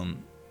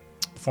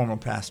 former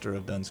pastor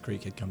of Dunn's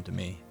Creek had come to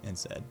me and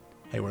said,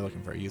 hey, we're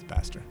looking for a youth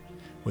pastor.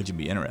 Would you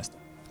be interested?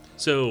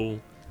 So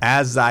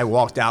as I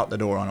walked out the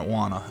door on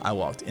Awana, I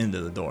walked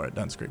into the door at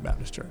Dunn's Creek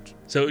Baptist Church.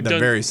 So the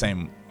very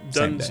same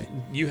day.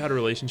 You had a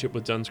relationship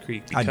with Dunn's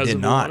Creek because I did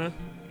of not.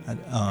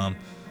 Awana?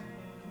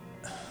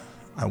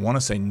 I want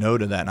to say no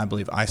to that, and I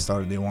believe I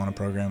started the Awana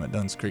program at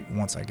Dunn's Creek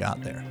once I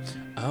got there.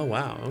 Oh,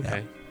 wow. Okay.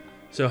 Yeah.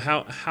 So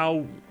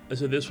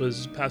so this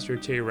was Pastor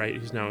Terry Wright,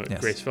 who's now at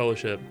Grace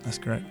Fellowship. That's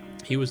correct.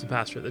 He was the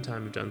pastor at the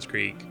time of Dunn's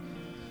Creek.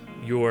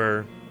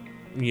 You're,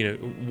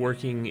 you work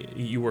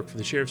for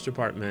the sheriff's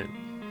department.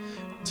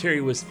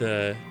 Terry was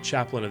the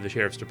chaplain of the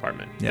sheriff's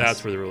department. Yes.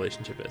 That's where the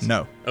relationship is.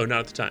 No. Oh,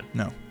 not at the time.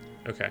 No.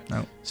 Okay.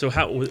 No. So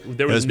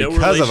there was no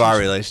because of our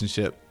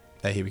relationship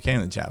that he became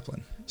the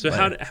chaplain. So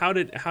how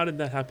did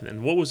that happen then?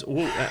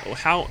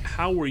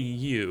 How were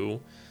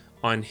you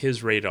on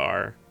his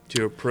radar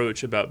to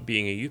approach about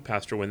being a youth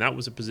pastor when that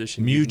was a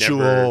position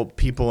mutual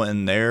people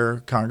in their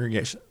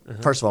congregation?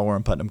 First of all, we're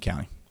in Putnam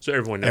County, so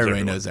everyone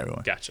knows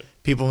everyone. Gotcha.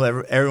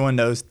 Everyone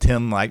knows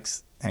Tim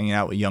likes hanging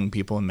out with young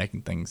people and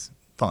making things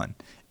fun.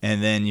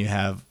 And then you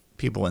have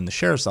people in the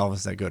sheriff's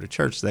office that go to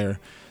church there,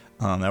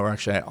 that were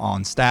actually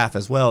on staff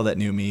as well, that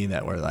knew me,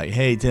 that were like,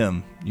 hey,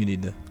 Tim, you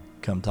need to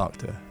come talk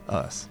to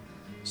us.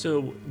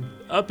 So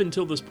up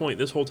until this point,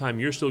 this whole time,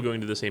 you're still going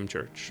to the same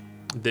church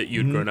that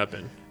you'd grown up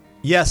in?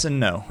 Yes and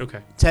no.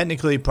 Okay.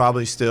 Technically,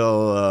 probably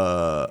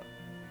still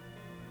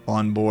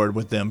on board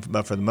with them,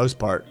 but for the most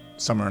part,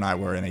 Summer and I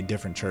were in a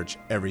different church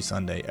every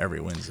Sunday, every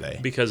Wednesday.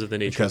 Because of the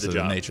nature of the job.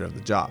 Because of the nature of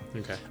the job.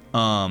 Okay.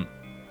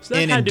 So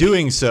and in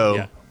doing so,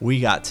 yeah. we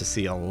got to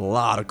see a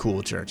lot of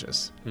cool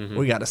churches. Mm-hmm.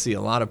 We got to see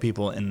a lot of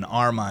people in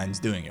our minds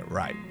doing it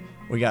right.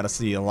 We got to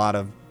see a lot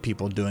of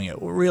people doing it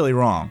really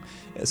wrong.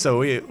 So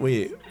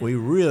we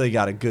really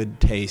got a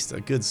good taste,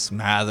 a good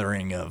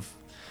smattering of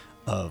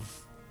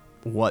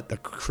what the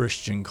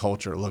Christian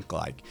culture looked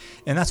like.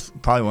 And that's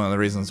probably one of the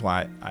reasons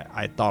why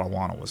I thought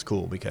Awana was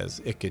cool,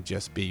 because it could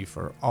just be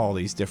for all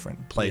these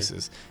different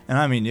places. Yeah. And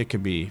I mean, it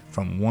could be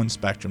from one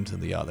spectrum to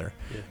the other.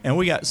 Yeah. And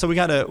we got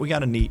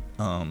a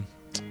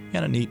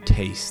neat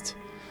taste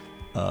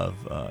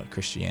of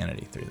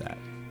Christianity through that.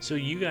 So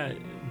you got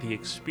the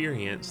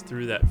experience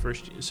through that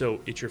first.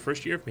 So it's your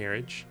first year of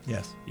marriage.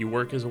 Yes. You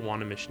work as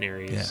Awana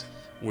missionaries, yeah.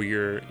 where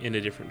you're in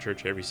a different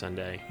church every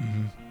Sunday,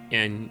 mm-hmm.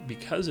 and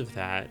because of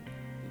that,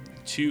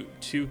 two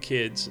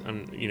kids.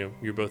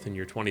 You're both in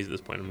your 20s at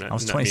this point. I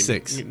was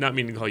 26. Not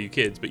meaning to call you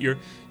kids, but you're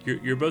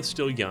both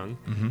still young.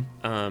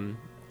 Mm-hmm.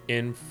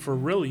 And for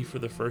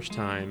the first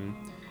time,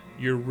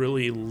 you're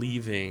really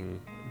leaving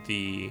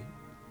the.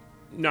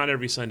 Not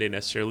every Sunday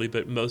necessarily,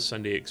 but most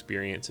Sunday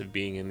experience of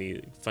being in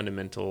the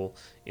fundamental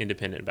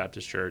independent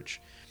Baptist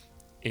church.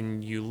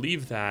 And you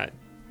leave that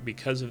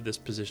because of this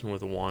position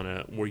with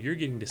Awana, where you're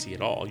getting to see it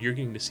all. You're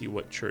getting to see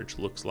what church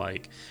looks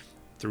like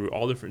through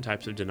all different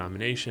types of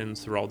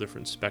denominations, through all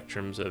different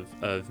spectrums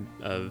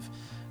of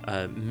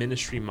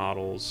ministry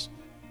models.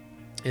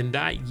 And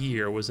that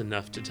year was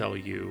enough to tell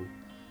you,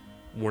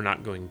 we're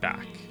not going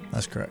back.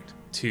 That's correct.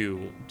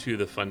 To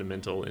the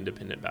fundamental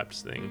independent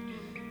Baptist thing.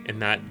 And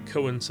that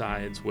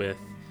coincides with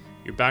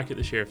you're back at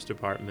the sheriff's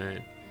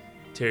department.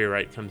 Terry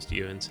Wright comes to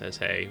you and says,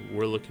 "Hey,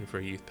 we're looking for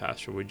a youth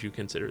pastor. Would you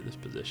consider this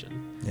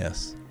position?"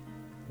 Yes.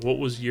 What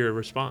was your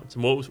response?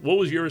 And what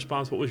was your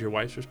response? What was your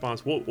wife's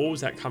response? What was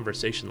that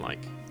conversation like?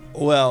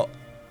 Well,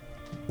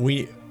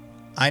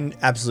 I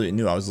absolutely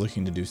knew I was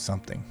looking to do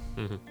something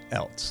mm-hmm.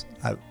 else.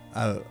 I've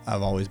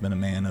always been a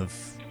man of,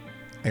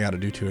 I got to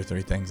do 2 or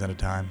 3 things at a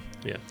time.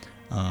 Yeah.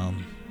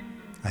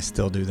 I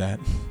still do that.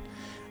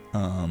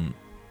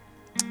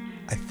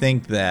 I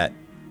think that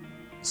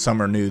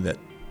Summer knew that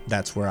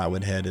that's where I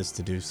would head, is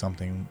to do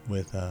something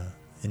with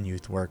in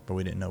youth work, but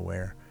we didn't know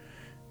where.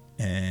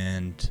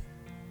 And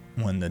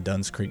when the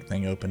Duns Creek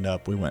thing opened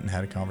up, we went and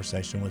had a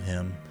conversation with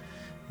him.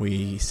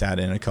 We sat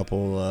in a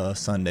couple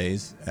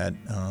Sundays at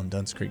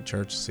Duns Creek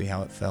Church to see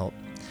how it felt.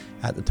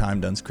 At the time,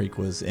 Duns Creek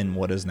was in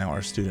what is now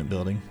our student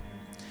building.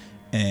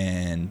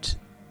 And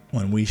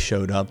when we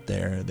showed up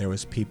there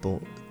was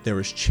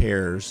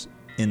chairs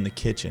in the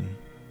kitchen.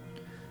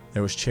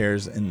 There was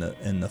chairs in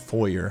the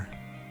foyer,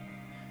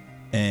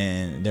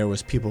 and there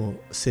was people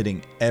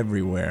sitting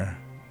everywhere,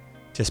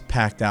 just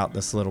packed out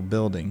this little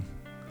building,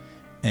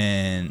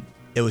 and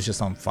it was just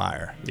on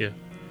fire. Yeah.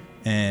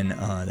 And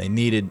they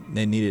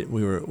needed.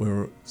 We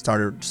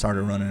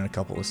started running a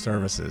couple of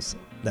services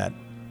that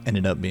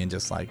ended up being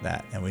just like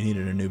that, and we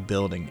needed a new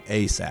building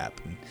ASAP.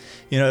 And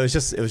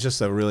it was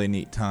just a really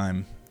neat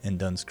time in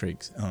Duns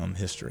Creek's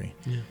history,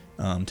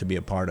 to be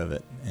a part of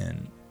it.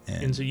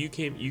 And so you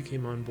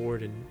came on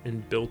board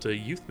and built a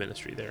youth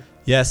ministry there.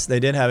 Yes, they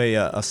did have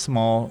a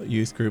small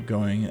youth group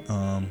going.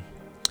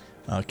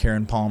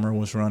 Karen Palmer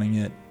was running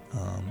it.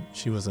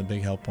 She was a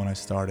big help when I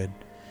started,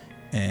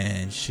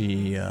 and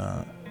she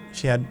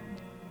had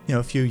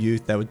a few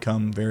youth that would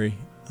come very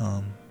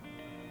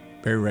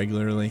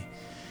regularly.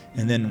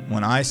 And then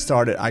when I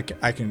started, I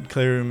can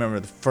clearly remember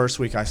the first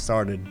week I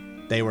started,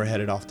 they were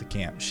headed off to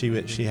camp.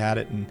 She had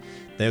it, and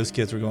those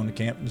kids were going to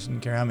camp. Just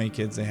didn't care how many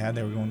kids they had,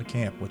 they were going to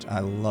camp, which I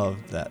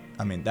loved that.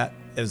 I mean, that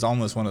is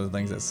almost one of the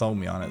things that sold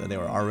me on it, that they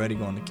were already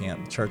going to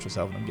camp. The church was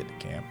helping them get to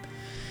camp.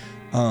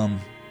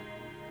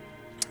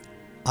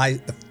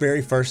 My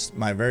very first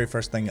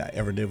thing I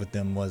ever did with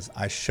them was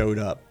I showed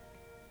up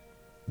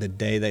the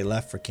day they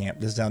left for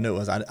camp. This is how I knew it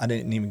was. I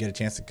didn't even get a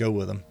chance to go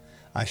with them.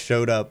 I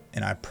showed up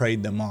and I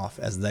prayed them off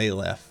as they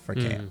left for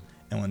camp.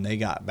 And when they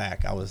got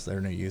back, I was their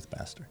new youth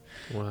pastor.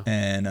 Wow.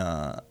 And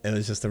it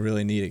was just a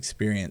really neat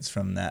experience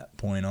from that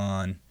point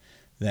on,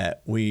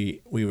 that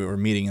we were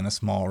meeting in a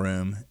small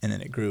room, and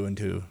then it grew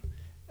into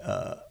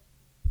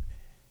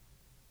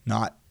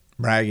not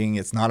bragging.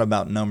 It's not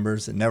about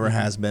numbers. It never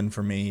has been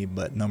for me,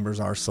 but numbers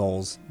are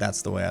souls.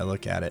 That's the way I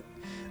look at it.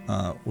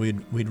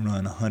 We'd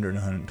run 100,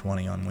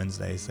 120 on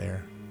Wednesdays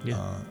there,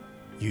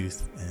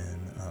 youth,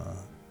 and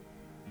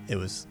it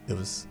was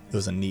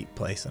a neat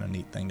place and a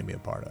neat thing to be a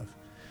part of.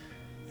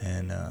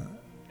 And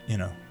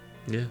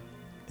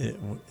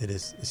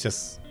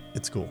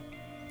it's cool.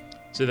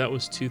 So that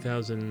was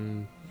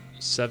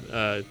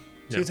 2007.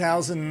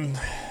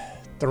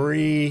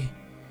 2003,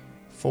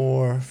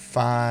 4,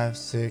 5,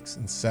 6,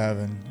 and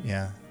 7.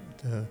 Yeah,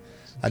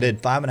 I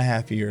did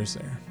 5.5 years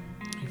there.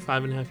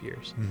 5.5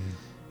 years.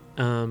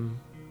 Mm-hmm.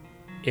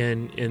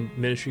 and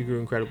ministry grew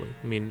incredibly.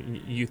 I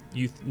mean,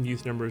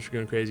 youth numbers are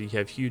going crazy. You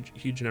have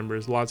huge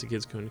numbers, lots of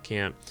kids going to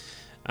camp,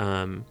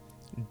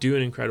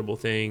 doing incredible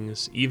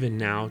things. Even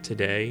now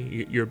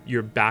today,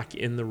 you're back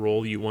in the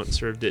role you once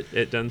served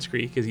at Dunn's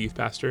Creek as a youth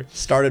pastor.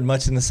 Started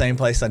much in the same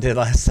place I did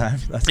last time.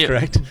 That's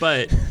correct.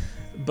 But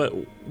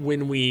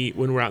when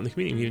we're out in the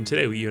community, even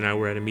today, you and I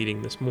were at a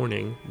meeting this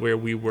morning where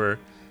we were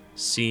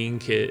seeing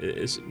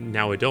kids,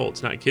 now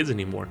adults, not kids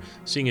anymore,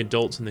 seeing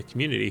adults in the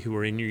community who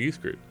were in your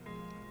youth group.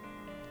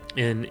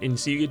 And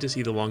so you get to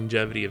see the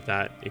longevity of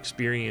that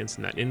experience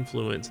and that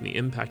influence and the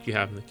impact you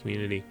have in the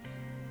community.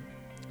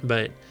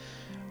 But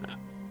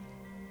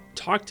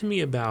talk to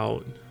me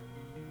about,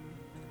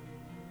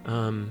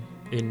 and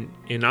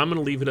I'm going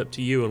to leave it up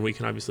to you, and we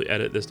can obviously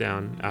edit this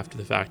down after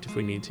the fact if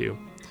we need to.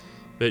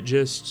 But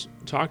just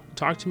talk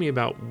to me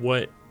about I'm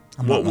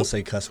not going to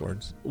say cuss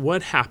words.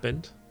 What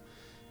happened,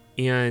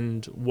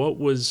 and what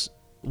was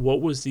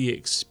the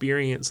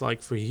experience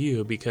like for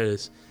you?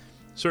 Because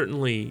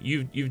certainly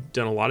you've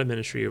done a lot of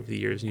ministry over the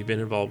years, and you've been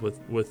involved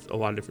with a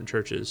lot of different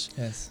churches.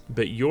 Yes.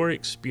 But your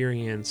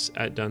experience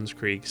at Dunn's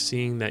Creek,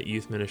 seeing that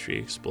youth ministry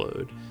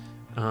explode,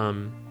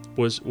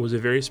 was a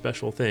very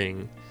special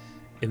thing,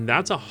 and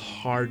that's a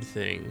hard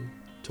thing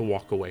to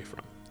walk away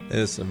from.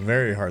 It's a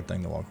very hard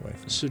thing to walk away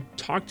from. So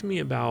talk to me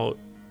about,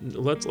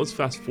 let's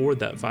fast forward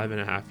that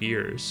 5.5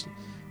 years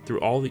through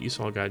all that you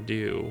saw God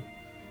do,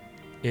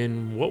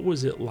 and what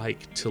was it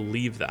like to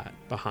leave that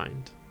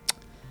behind?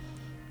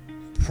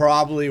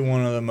 Probably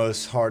one of the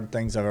most hard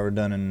things I've ever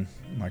done in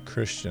my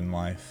Christian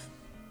life.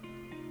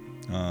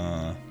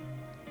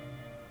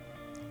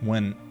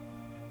 When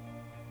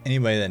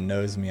anybody that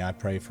knows me, I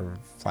pray for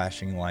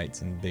flashing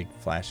lights and big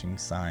flashing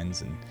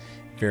signs and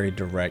very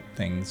direct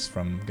things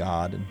from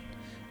God. And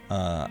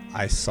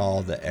I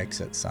saw the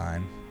exit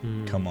sign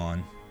come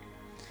on,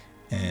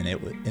 and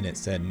it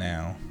said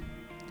now.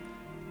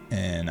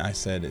 And I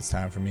said, it's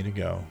time for me to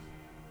go.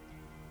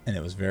 And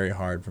it was very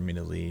hard for me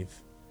to leave.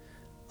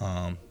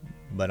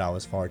 But I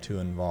was far too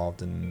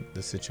involved in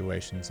the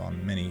situations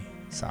on many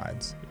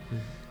sides. Mm-hmm.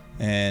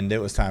 And it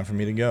was time for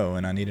me to go,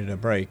 and I needed a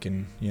break.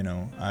 And,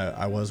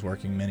 I was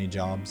working many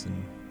jobs,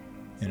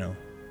 and,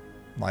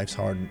 life's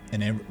hard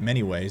in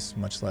many ways,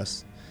 much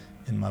less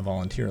in my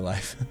volunteer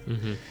life.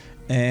 Mm-hmm.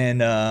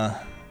 And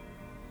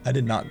I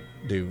did not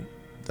do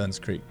Dunn's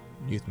Creek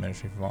Youth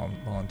Ministry for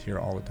volunteer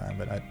all the time,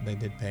 but they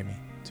did pay me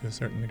to a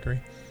certain degree.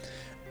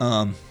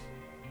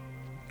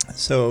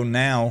 So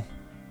now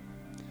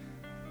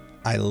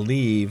I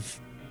leave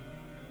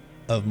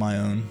of my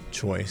own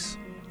choice.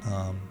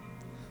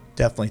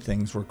 Definitely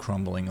things were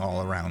crumbling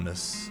all around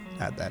us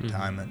at that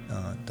time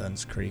at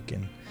Dunn's Creek.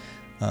 And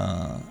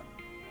I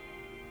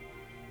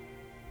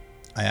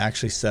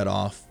actually set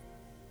off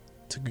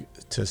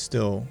to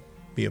still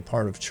be a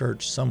part of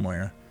church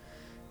somewhere.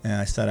 And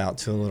I set out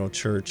to a little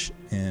church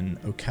in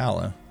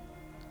Ocala.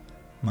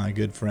 My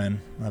good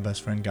friend, my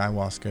best friend, Guy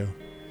Wasco,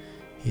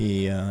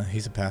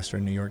 he's a pastor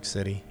in New York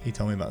City. He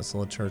told me about this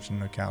little church in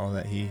Ocala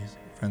that he's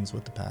friends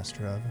with the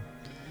pastor of.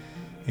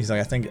 He's like,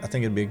 I think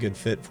it'd be a good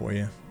fit for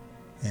you.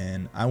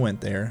 And I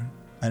went there.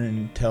 I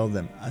didn't tell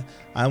them.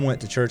 I went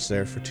to church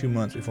there for 2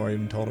 months before I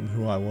even told them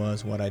who I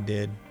was, what I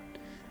did.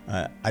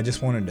 I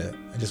just wanted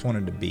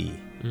to be.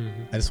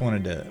 Mm-hmm.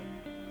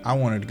 I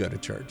wanted to go to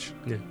church.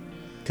 Yeah.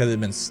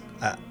 Because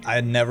I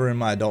had never in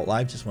my adult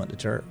life just went to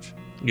church.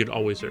 You'd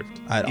always served.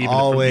 Even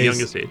from the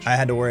youngest age. I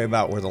had to worry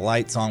about were the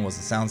lights on, was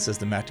the sound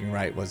system acting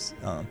right, was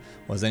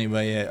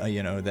anybody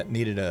that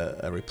needed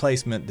a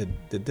replacement,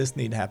 did this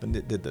need to happen,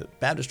 did the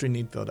baptistry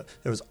need filled up?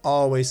 There was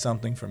always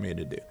something for me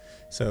to do.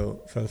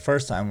 So for the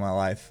first time in my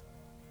life,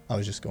 I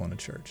was just going to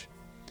church,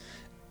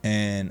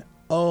 and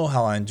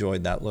how I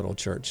enjoyed that little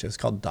church. It was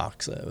called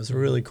Doxa. It was a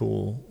really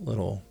cool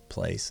little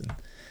place, and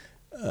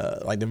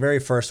like the very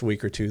first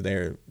week or two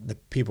there, the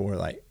people were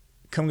like,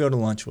 "Come go to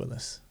lunch with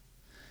us."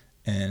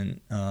 And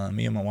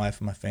me and my wife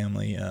and my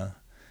family,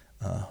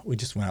 we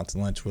just went out to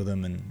lunch with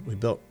them, and we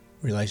built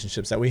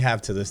relationships that we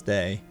have to this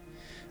day,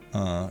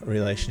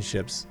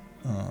 relationships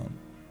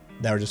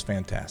that were just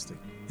fantastic.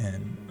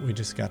 And we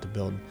just got to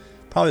build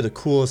probably the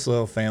coolest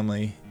little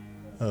family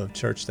of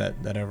church that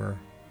ever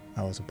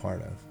I was a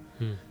part of.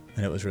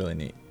 And it was really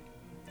neat,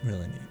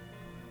 really neat.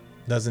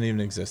 Doesn't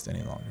even exist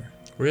any longer.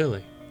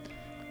 Really?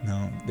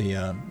 No,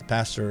 the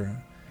pastor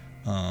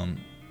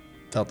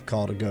felt the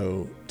call to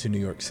go to New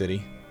York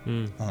City.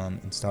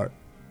 And start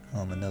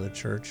another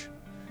church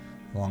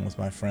along with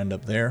my friend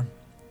up there.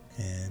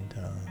 And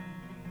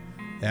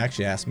they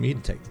actually asked me to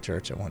take the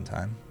church at one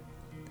time.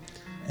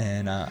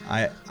 And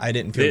I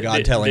didn't feel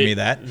God telling me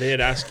that. They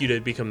had asked you to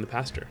become the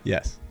pastor.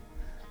 Yes.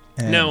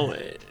 And now,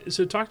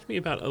 so talk to me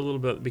about a little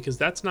bit, because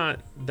that's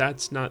not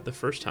the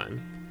first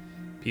time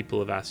people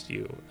have asked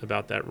you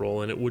about that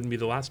role, and it wouldn't be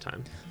the last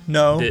time.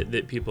 No,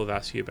 that people have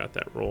asked you about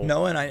that role.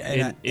 No, and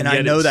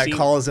I know that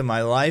call is in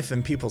my life,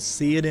 and people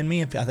see it in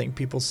me. I think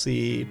people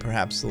see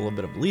perhaps a little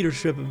bit of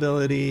leadership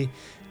ability,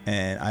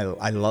 and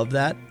I love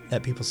that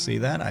people see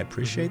that. I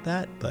appreciate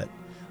that, but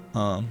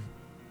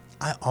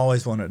I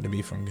always wanted it to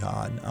be from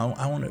God.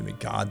 I wanted it to be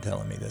God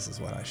telling me this is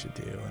what I should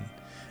do.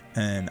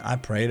 And I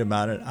prayed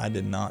about it. I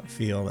did not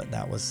feel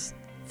that was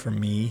for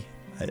me.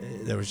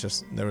 There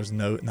was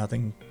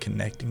nothing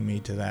connecting me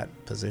to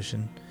that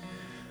position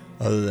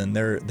other than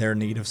their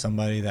need of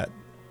somebody that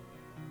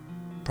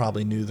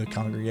probably knew the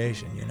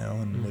congregation,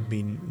 and would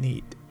be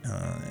neat.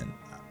 And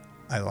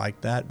I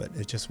liked that, but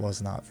it just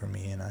was not for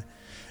me. And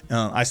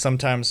I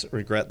sometimes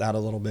regret that a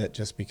little bit,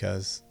 just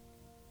because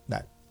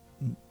that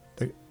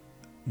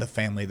the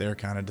family there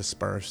kind of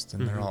dispersed,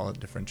 and they're all at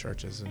different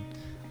churches. And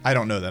I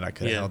don't know that I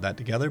could have held that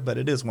together, but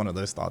it is one of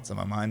those thoughts in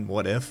my mind.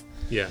 What if?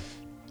 Yeah.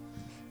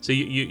 So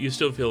you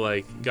still feel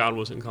like God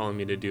wasn't calling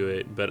me to do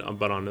it, but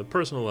on a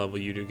personal level,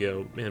 you do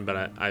go, man.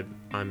 But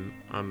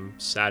I'm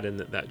saddened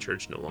that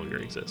church no longer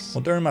exists.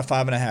 Well, during my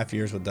 5.5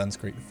 years with Duns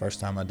Creek, the first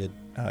time I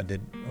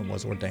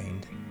was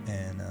ordained,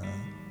 and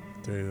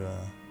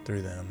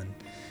through them,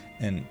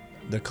 and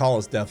the call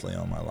is definitely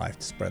on my life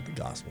to spread the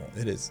gospel.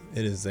 It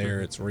is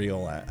there. It's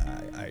real.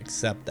 I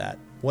accept that.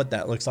 What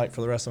that looks like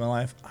for the rest of my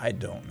life, I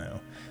don't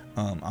know.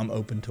 I'm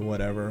open to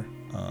whatever.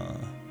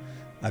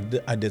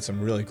 I did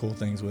some really cool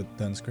things with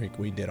Duns Creek.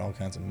 We did all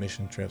kinds of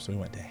mission trips. We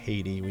went to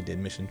Haiti. We did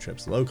mission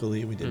trips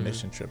locally. We did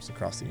mission trips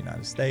across the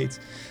United States.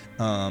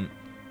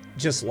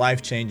 Just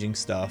life-changing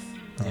stuff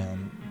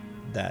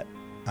that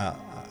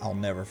I'll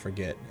never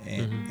forget.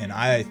 And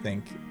I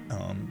think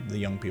the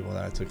young people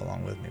that I took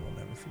along with me will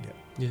never forget.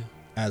 Yeah.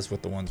 As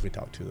with the ones we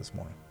talked to this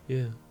morning.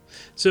 Yeah.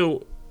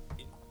 So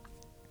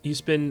you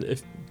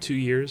spend 2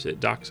 years at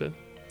Doxa?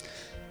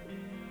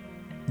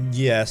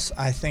 Yes,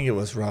 I think it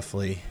was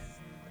roughly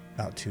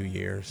about 2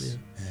 years.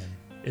 Yeah.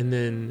 And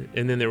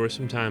then there was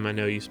some time, I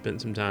know you spent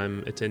some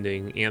time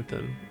attending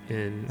Anthem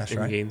in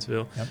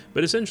Gainesville. Yep.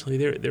 But essentially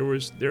there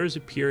was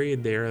a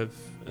period there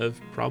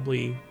of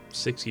probably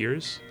 6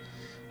 years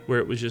where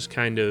it was just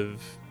kind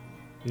of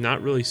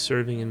not really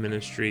serving in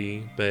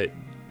ministry, but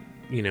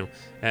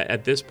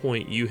at this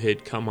point you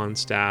had come on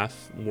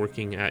staff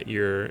working at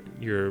your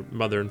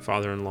mother and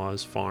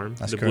father-in-law's farm.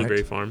 That's correct.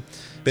 Blueberry Farm.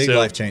 Big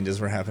life changes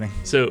were happening.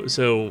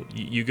 So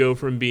you go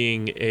from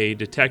being a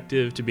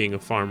detective to being a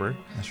farmer.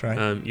 That's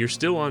right. You're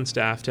still on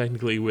staff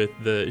technically with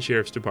the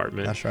sheriff's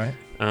department. That's right.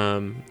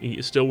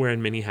 You're still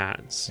wearing many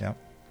hats. Yep.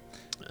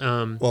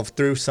 Well,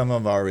 through some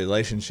of our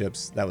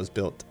relationships that was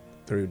built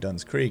through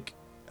Duns Creek,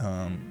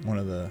 one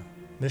of the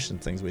mission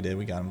things we did,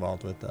 we got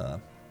involved with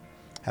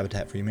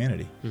Habitat for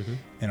Humanity.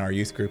 In our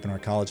youth group and our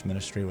college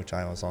ministry, which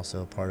I was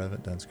also a part of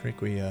at Duns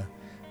Creek.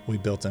 We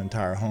built an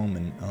entire home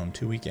in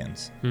 2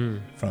 weekends,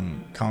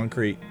 from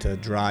concrete to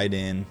dried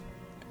in.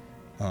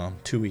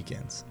 2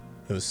 weekends.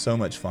 It was so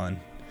much fun.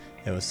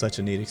 It was such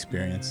a neat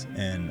experience,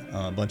 and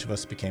a bunch of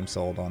us became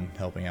sold on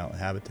helping out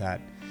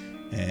Habitat.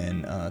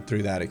 And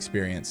through that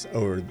experience,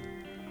 over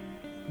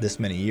this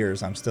many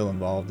years, I'm still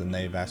involved, and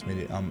they've asked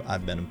me to.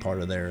 I've been a part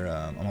of their.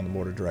 I'm on the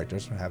board of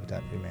directors for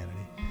Habitat for Humanity.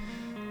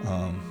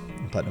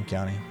 In Putnam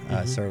County.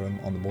 I serve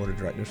on the board of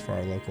directors for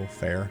our local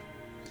fair.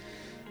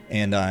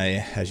 And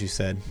I, as you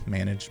said,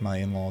 manage my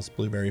in-laws'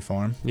 Blueberry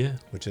Farm,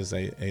 which is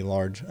a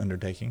large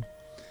undertaking.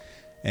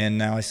 And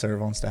now I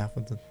serve on staff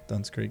with the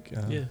Duns Creek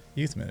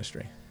Youth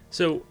Ministry.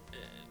 So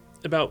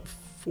about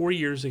 4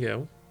 years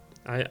ago,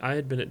 I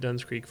had been at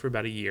Duns Creek for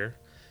about a year.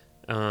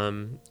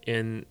 And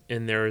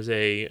there was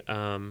a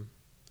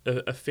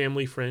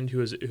family friend who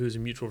was a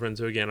mutual friend.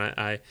 So again,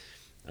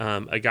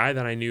 a guy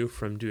that I knew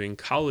from doing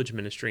college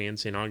ministry in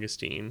St.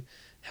 Augustine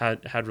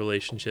had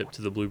relationship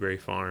to the Blueberry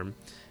Farm.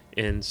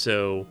 And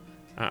so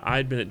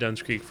I'd been at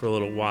Duns Creek for a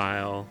little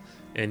while,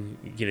 and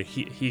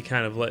he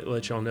kind of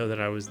let y'all know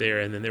that I was there.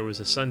 And then there was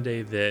a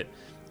Sunday that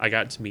I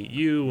got to meet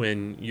you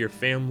and your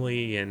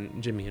family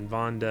and Jimmy and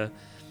Vonda.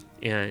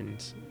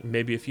 And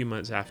maybe a few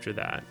months after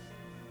that,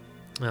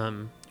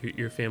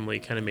 your family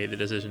kind of made the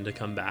decision to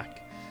come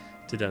back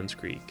to Duns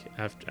Creek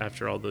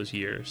after all those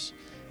years.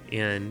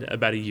 And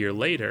about a year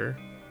later,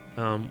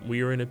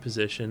 we were in a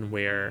position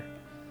where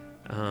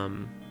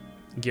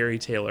Gary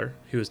Taylor,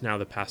 who is now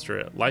the pastor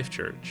at Life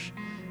Church,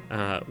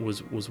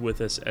 was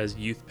with us as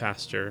youth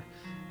pastor.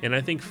 And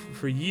I think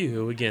for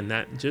you, again,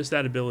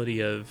 that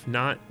ability of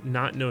not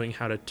knowing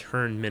how to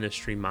turn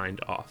ministry mind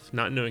off,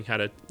 not knowing how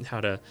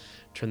to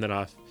turn that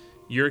off,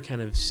 you're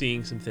kind of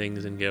seeing some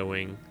things and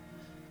going,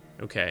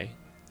 okay,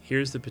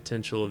 here's the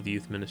potential of the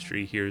youth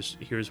ministry. Here's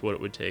what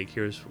it would take.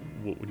 Here's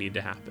what would need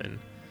to happen.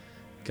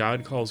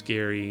 God calls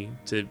Gary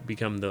to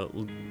become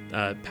the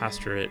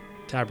pastor at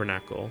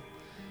Tabernacle,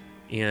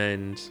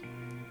 and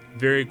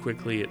very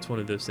quickly it's one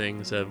of those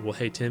things of, well,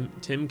 hey, Tim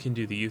can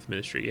do the youth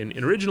ministry. And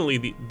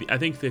originally, I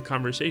think the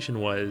conversation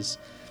was,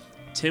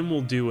 Tim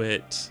will do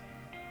it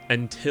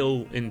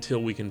until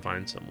we can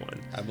find someone.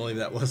 I believe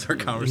that was our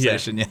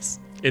conversation, yes.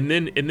 And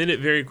then it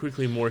very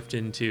quickly morphed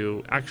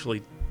into,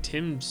 actually,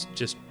 Tim's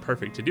just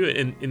perfect to do it.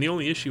 And the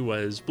only issue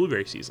was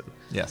blueberry season.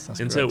 Yes, that's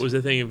and correct. So it was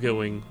a thing of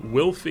going,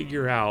 we'll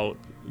figure out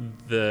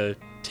the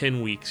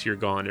 10 weeks you're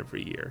gone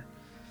every year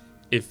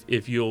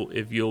if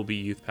you'll be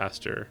youth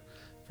pastor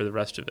for the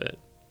rest of it.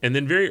 And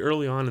then very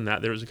early on in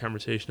that, there was a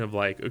conversation of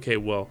like, okay,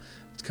 well,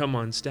 let's come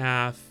on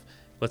staff.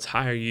 let's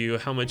hire you.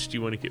 How much do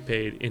you want to get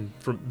paid? And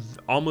from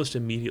almost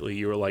immediately,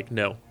 you were like,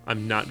 no,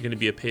 I'm not going to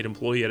be a paid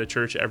employee at a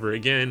church ever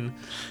again.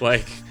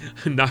 Like,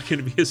 I'm not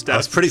going to be a staff. I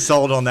was pretty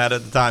sold on that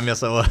at the time.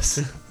 Yes, I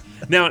was.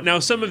 Now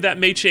some of that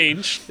may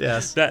change.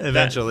 Yes,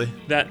 eventually.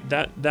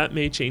 That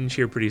may change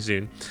here pretty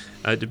soon,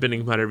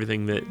 depending upon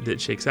everything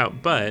that shakes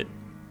out. But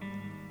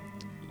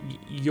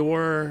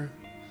you're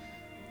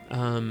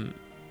now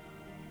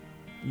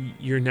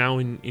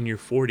in your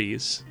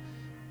 40s.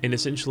 And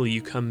essentially,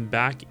 you come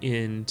back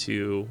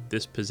into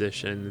this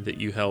position that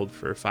you held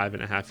for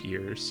 5.5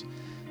 years,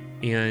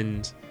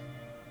 and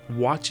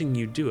watching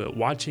you do it,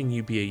 watching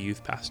you be a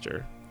youth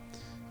pastor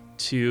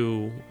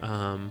to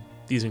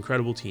these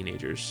incredible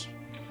teenagers,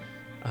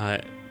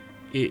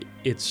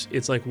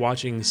 it's like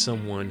watching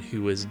someone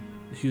who's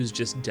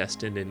just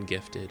destined and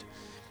gifted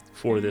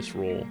for this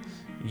role.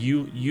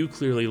 You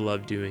clearly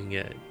love doing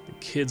it. The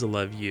kids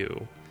love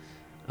you.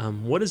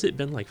 What has it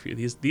been like for you?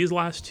 These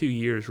last 2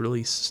 years,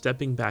 really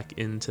stepping back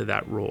into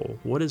that role.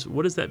 What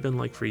has that been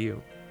like for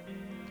you?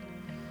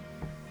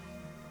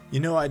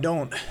 I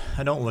don't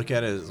look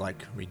at it as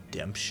like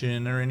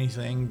redemption or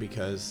anything,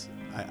 because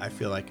I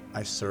feel like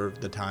I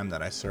served the time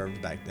that I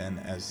served back then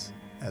as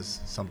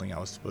something I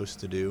was supposed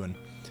to do, and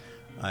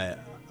I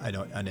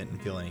didn't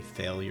feel any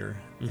failure,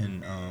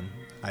 and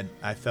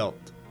I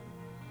felt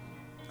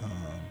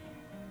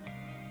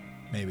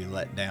maybe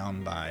let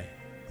down by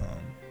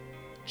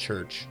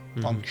church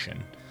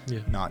function,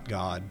 not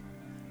God.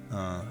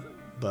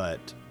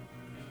 But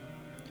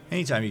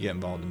anytime you get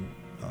involved in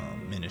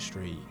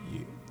ministry,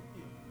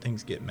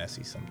 things get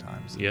messy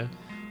sometimes. Yeah,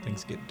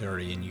 things get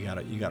dirty, and you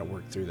gotta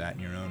work through that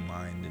in your own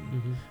mind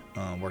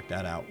and work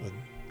that out with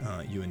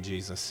you and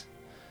Jesus.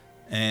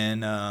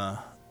 And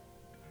I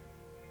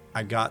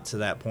got to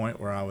that point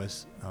where I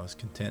was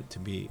content to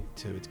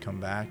come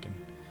back, and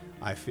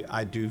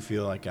I do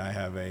feel like I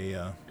have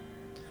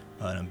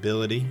an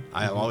ability.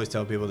 I always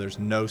tell people there's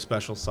no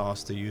special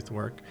sauce to youth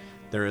work.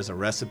 There is a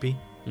recipe.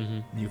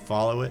 You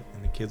follow it,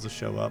 and the kids will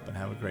show up and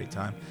have a great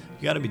time.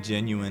 You got to be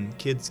genuine.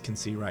 Kids can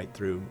see right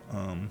through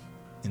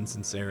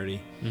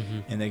insincerity,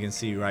 and they can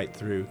see right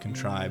through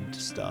contrived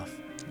stuff.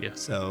 Yeah.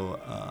 So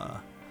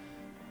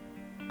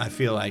I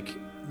feel like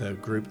the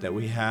group that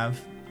we have,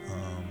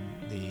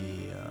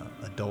 the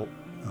adult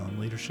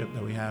leadership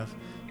that we have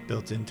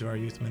built into our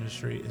youth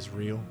ministry is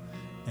real.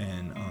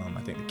 And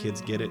I think the kids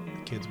get it.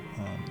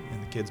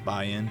 The kids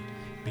buy in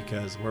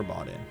because we're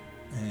bought in.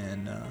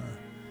 And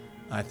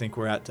I think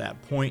we're at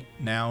that point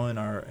now in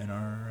our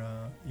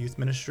youth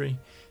ministry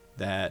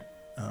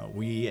that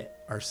we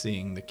are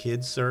seeing the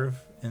kids serve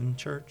in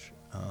church.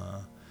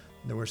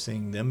 That we're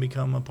seeing them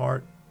become a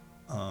part,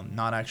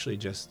 not actually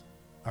just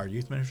our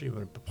youth ministry,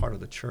 but a part of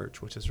the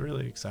church, which is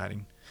really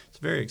exciting. It's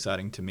very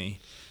exciting to me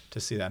to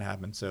see that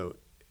happen. So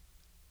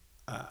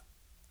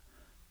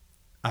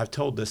I've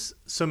told this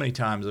so many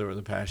times over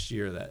the past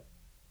year that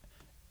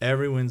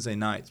every Wednesday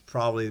night's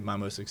probably my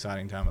most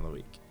exciting time of the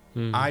week.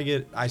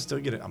 I still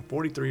get it. I'm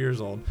 43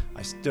 years old.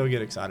 I still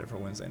get excited for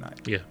Wednesday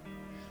night. Yeah.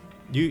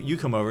 You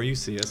come over, you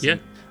see us. Yeah.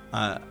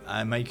 And,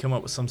 I may come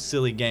up with some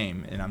silly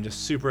game, and I'm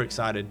just super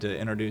excited to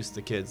introduce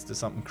the kids to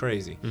something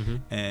crazy,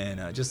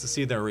 and just to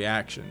see their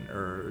reaction,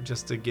 or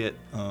just to get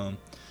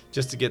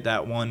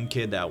that one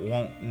kid that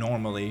won't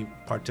normally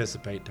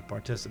participate to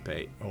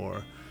participate,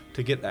 or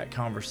to get that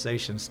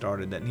conversation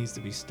started that needs to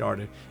be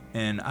started.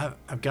 And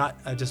I've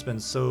just been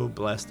so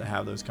blessed to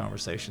have those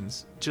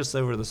conversations just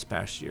over this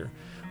past year,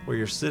 where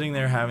you're sitting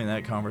there having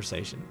that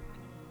conversation,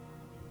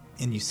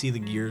 and you see the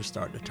gears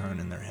start to turn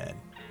in their head.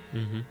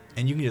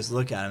 And you can just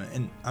look at them.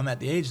 And I'm at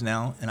the age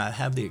now, and I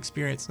have the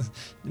experience,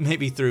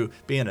 maybe through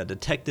being a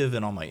detective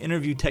and all my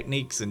interview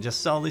techniques and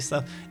just all this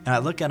stuff. And I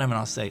look at them and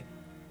I'll say,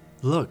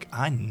 look,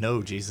 I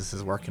know Jesus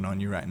is working on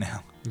you right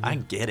now. I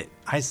get it.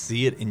 I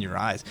see it in your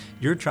eyes.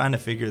 You're trying to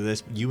figure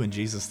this you and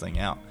Jesus thing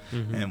out.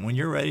 And when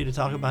you're ready to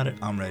talk about it,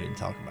 I'm ready to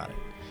talk about it.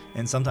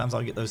 And sometimes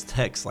I'll get those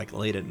texts like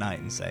late at night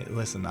and say,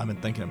 listen, I've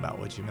been thinking about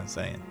what you've been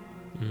saying.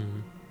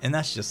 And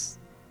that's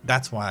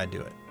why I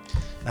do it.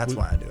 That's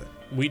why I do it.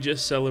 We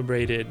just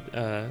celebrated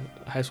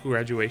high school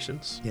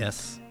graduations.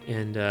 Yes.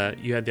 And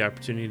you had the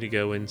opportunity to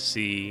go and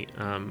see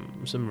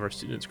some of our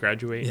students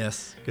graduate.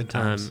 Yes, good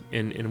times.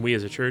 And we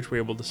as a church were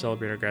able to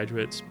celebrate our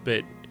graduates.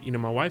 But,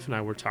 my wife and I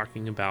were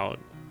talking about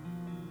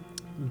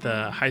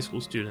the high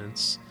school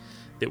students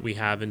that we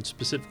have, and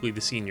specifically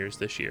the seniors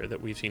this year that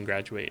we've seen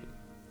graduate.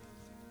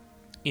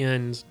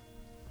 And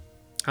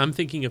I'm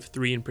thinking of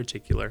 3 in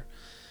particular.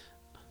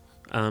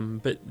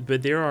 But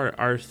there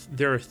are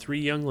 3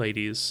 young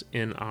ladies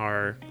in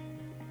our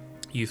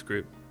youth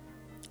group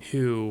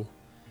who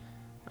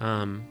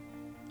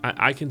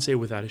I can say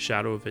without a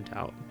shadow of a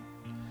doubt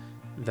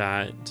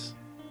that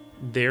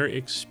their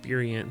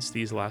experience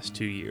these last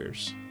 2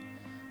 years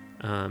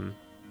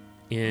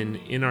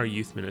in our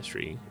youth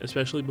ministry,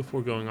 especially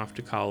before going off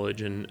to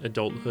college and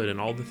adulthood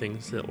and all the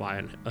things that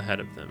lie ahead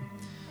of them,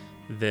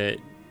 that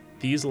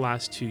these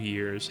last 2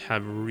 years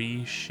have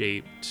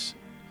reshaped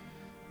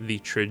the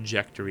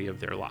trajectory of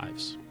their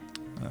lives.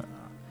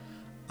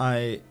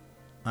 I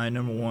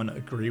number one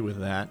agree with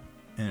that,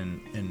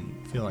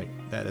 and feel like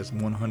that is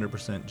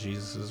 100%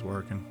 Jesus'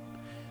 working.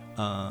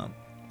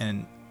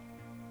 And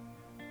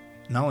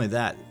not only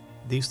that,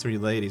 these three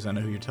ladies, I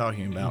know who you're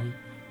talking about,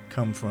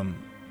 come from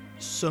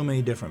so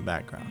many different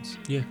backgrounds.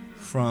 Yeah.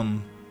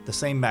 From the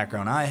same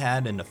background I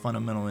had in the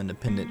fundamental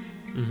independent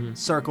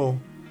circle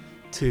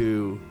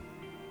to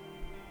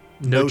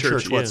no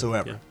church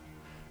whatsoever. Yeah.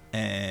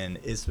 And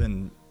it's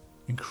been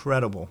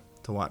incredible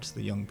to watch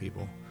the young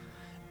people.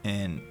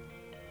 And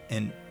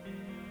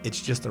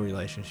it's just a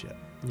relationship.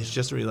 It's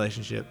just a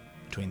relationship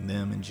between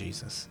them and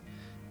Jesus.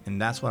 And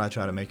that's what I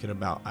try to make it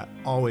about. I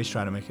always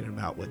try to make it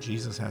about what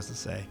Jesus has to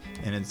say.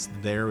 And it's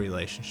their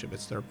relationship.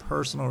 It's their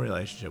personal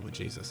relationship with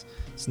Jesus.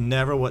 It's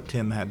never what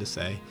Tim had to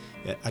say.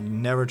 I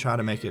never try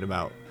to make it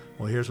about,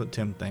 well, here's what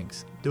Tim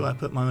thinks. Do I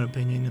put my own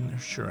opinion in there?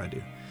 Sure I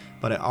do.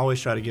 But I always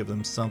try to give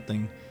them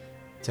something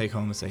to take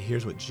home and say,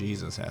 here's what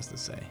Jesus has to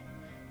say.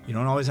 You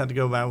don't always have to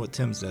go by what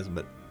Tim says,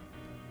 but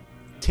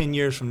 10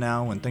 years from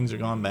now when things are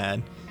gone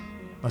bad,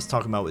 let's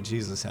talk about what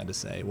Jesus had to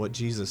say, what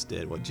Jesus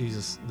did, what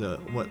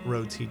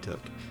roads he took.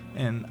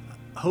 And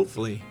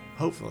hopefully,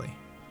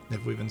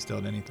 if we've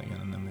instilled anything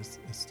in them,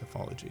 it's to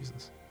follow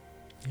Jesus.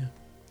 Yeah.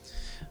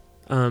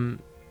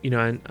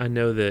 I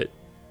know that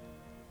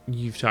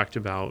you've talked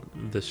about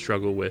the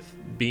struggle with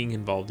being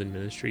involved in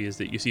ministry is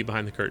that you see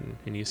behind the curtain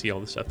and you see all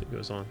the stuff that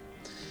goes on.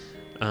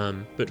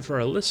 But for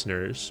our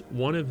listeners,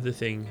 one of the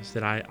things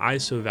that I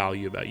so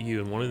value about you,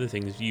 and one of the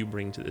things you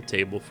bring to the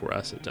table for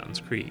us at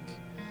Dunn's Creek,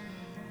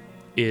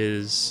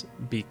 is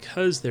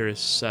because there is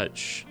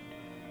such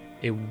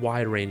a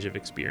wide range of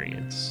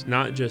experience,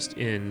 not just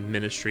in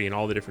ministry and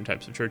all the different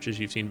types of churches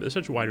you've seen, but there's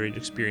such a wide range of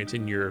experience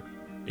in your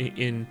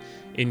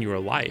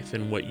life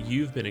and what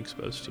you've been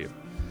exposed to.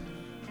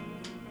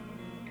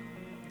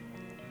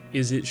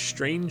 Is it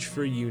strange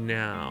for you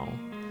now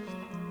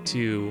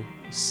to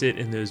sit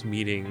in those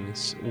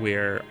meetings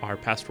where our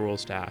pastoral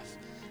staff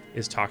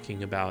is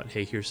talking about,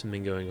 hey, here's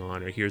something going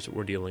on, or here's what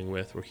we're dealing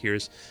with, or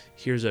here's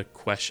a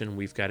question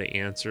we've got to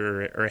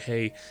answer, or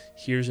hey,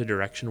 here's a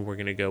direction we're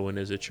going to go in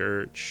as a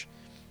church.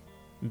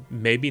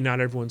 Maybe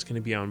not everyone's going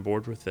to be on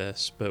board with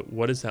this, but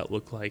what does that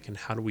look like, and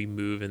how do we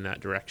move in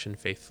that direction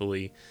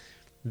faithfully?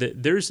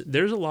 There's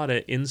a lot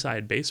of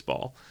inside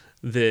baseball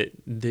that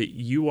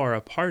you are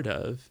a part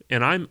of,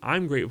 and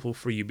I'm grateful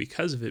for you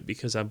because of it,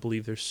 because I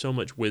believe there's so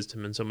much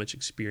wisdom and so much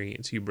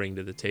experience you bring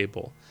to the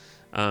table,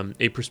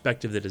 a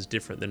perspective that is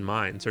different than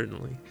mine,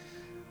 certainly.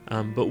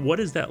 But what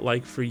is that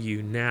like for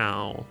you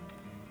now,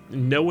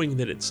 knowing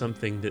that it's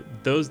something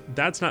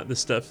that's not the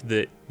stuff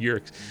that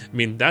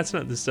that's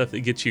not the stuff that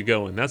gets you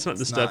going. That's not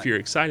the stuff you're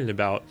excited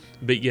about,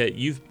 but yet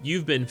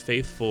you've been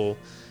faithful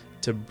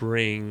to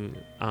bring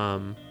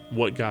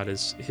what God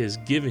has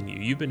given you.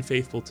 You've been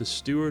faithful to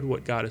steward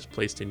what God has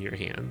placed in your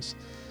hands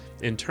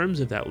in terms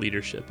of that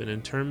leadership and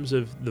in terms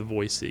of the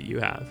voice that you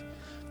have,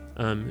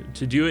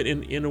 to do it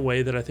in a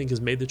way that I think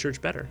has made the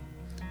church better.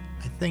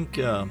 I think,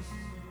 I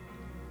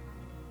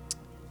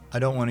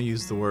don't want to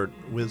use the word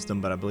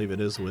wisdom, but I believe it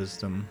is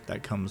wisdom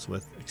that comes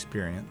with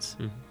experience.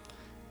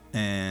 Mm-hmm.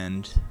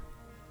 And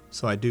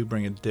so I do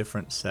bring a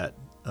different set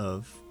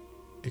of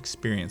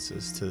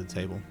experiences to the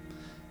table.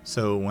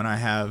 So when I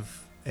have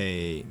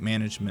a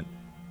management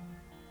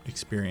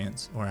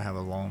experience, or I have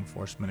a law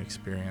enforcement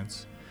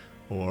experience,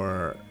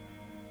 or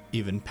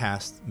even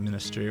past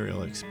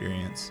ministerial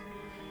experience,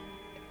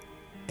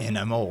 and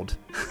I'm old,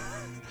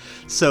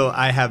 so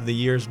I have the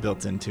years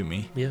built into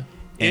me. Yeah.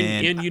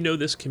 And you know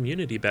this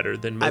community better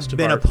than most I've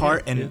been a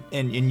part, and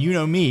you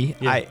know me.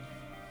 Yeah.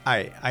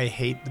 I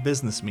hate the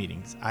business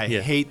meetings. I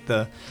hate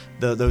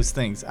those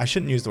things. I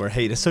shouldn't use the word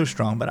hate. It's so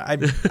strong, but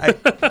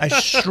I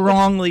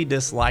strongly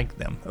dislike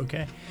them.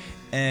 Okay.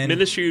 And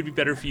ministry would be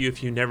better for you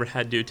if you never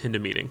had to attend a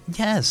meeting.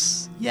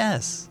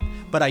 Yes.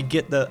 But I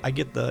get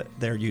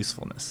their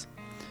usefulness.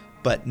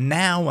 But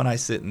now when I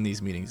sit in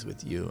these meetings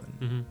with you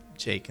and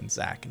Jake and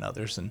Zach and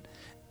others,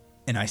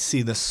 and I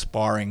see the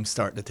sparring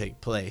start to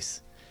take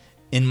place,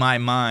 in my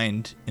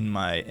mind, in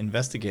my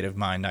investigative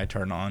mind, I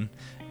turn on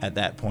at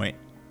that point.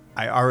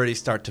 I already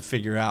start to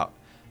figure out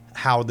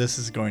how this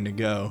is going to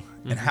go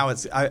and how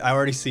I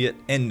already see it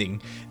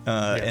ending,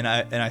 and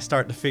I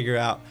start to figure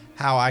out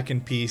how I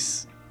can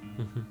piece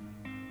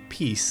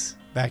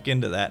back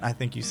into that. I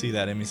think you see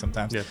that in me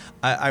sometimes. Yeah.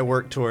 I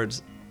work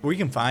towards, we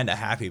can find a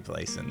happy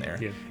place in there,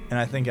 and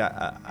I think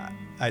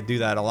I do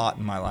that a lot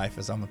in my life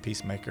as I'm a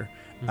peacemaker.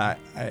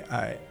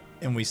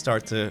 And we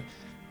start to,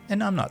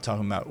 and I'm not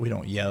talking about we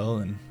don't yell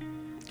and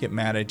get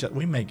mad at each other.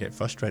 We may get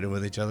frustrated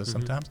with each other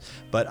sometimes,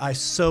 but I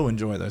so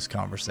enjoy those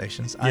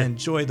conversations. I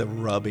enjoy the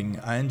rubbing.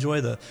 I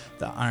enjoy the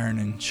iron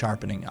and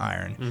sharpening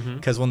iron,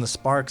 because when the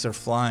sparks are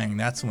flying,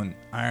 that's when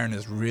iron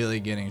is really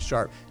getting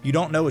sharp. You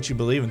don't know what you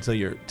believe until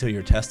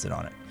you're tested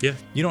on it. Yeah.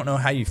 You don't know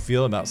how you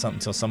feel about something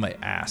until somebody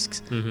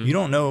asks. You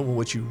don't know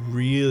what you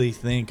really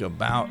think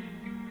about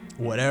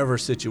whatever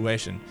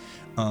situation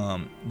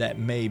that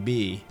may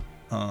be.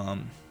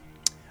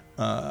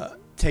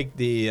 Take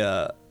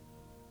the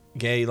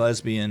gay,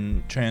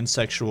 lesbian,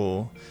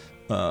 transsexual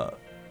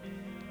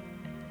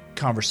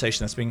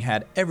conversation that's being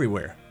had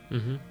everywhere.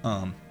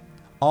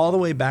 all the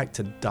way back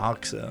to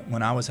Doxa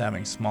when I was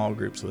having small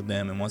groups with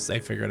them. And once they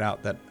figured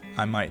out that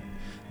I might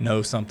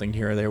know something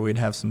here or there, we'd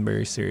have some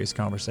very serious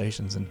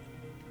conversations. And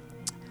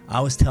I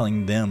was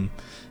telling them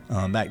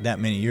back that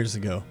many years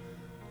ago,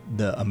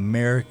 the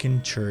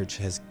American church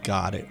has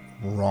got it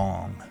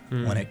wrong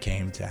when it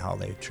came to how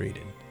they've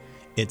treated.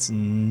 It's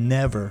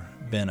never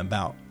been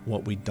about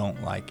what we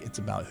don't like. It's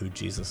about who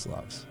Jesus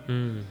loves.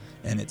 And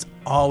it's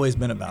always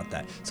been about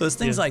that. So it's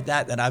things like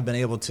that I've been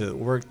able to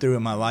work through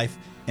in my life.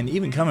 And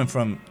even coming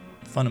from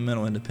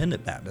fundamental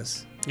independent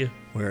Baptists,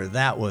 where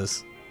that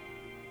was,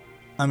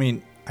 I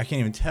mean, I can't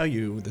even tell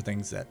you the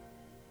things that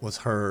was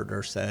heard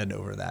or said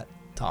over that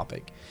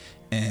topic.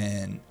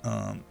 And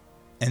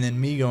then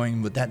me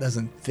going, but that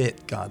doesn't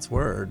fit God's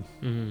word.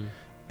 And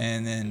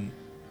then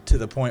to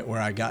the point where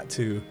I got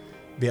to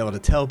be able to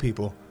tell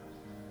people,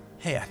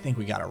 hey, I think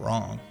we got it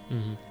wrong.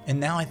 And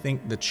now I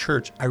think the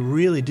church, I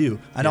really do.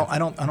 I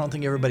don't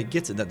think everybody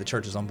gets it that the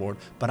church is on board,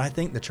 but I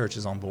think the church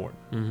is on board.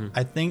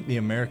 I think the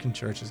American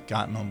church has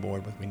gotten on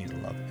board with we need to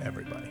love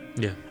everybody.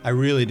 I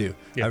really do.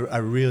 I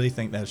really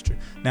think that's true.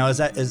 Now, is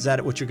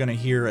that what you're going to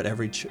hear at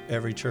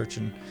every church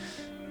in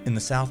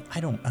the South? I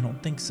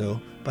don't think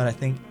so, but I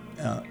think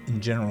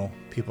in general,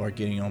 people are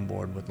getting on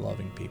board with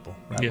loving people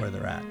right where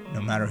they're at,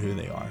 no matter who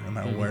they are, no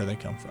matter where they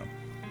come from.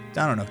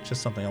 I don't know,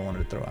 just something I wanted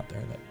to throw out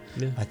there that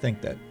I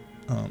think that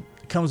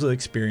it comes with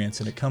experience,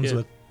 and it comes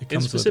with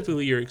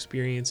specifically your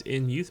experience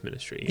in youth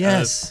ministry.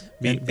 Yes,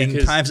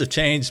 and times have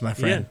changed, my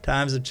friend.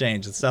 Times have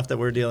changed. The stuff that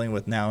we're dealing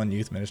with now in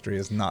youth ministry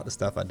is not the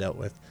stuff I dealt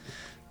with.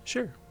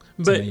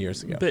 Many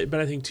years ago. But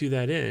I think to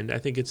that end, I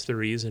think it's the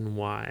reason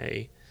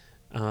why.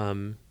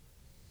 I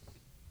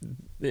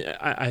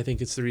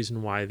think it's the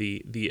reason why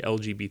the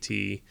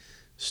LGBT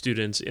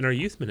students in our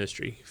youth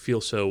ministry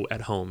feel so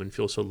at home and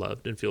feel so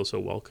loved and feel so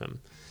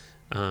welcome.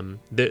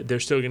 They're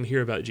still going to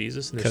hear about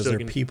Jesus, and because they're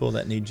people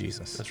that need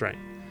Jesus. That's right.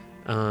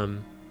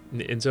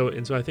 And so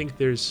I think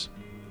there's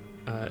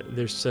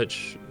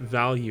such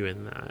value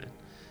in that,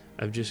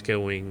 of just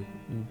going,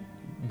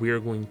 we're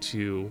going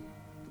to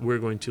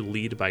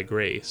lead by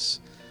grace,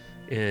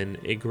 and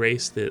a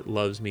grace that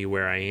loves me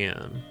where I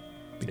am,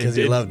 because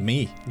He loved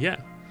me.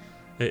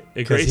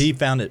 Because He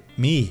found it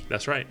me.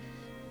 That's right.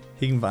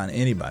 He can find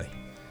anybody.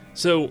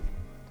 So,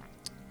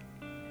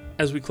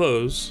 as we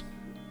close,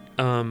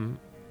 I'm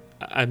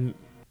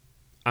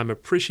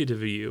appreciative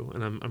of you,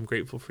 and I'm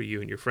grateful for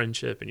you and your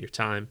friendship and your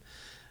time.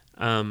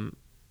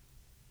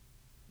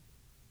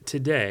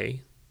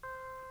 Today,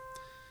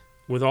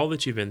 with all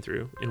that you've been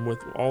through, and with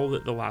all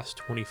that the last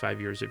 25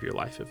 years of your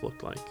life have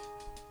looked like,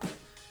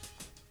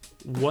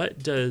 what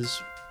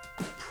does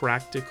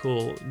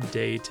practical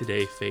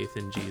day-to-day faith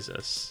in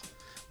Jesus,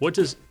 what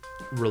does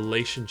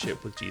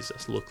relationship with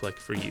Jesus look like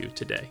for you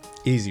today?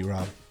 Easy,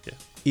 Rob.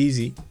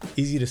 Easy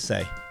to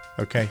say.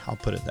 Okay, I'll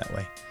put it that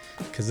way,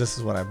 because this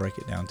is what I break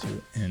it down to.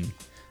 And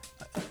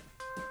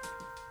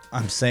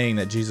I'm saying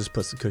that Jesus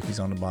puts the cookies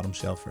on the bottom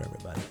shelf for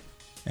everybody,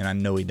 and I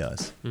know He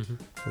does.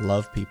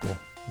 Love people,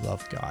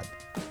 love God,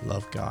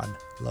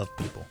 love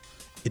people.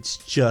 It's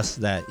just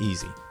that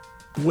easy.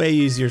 Way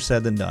easier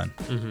said than done.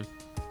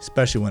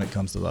 Especially when it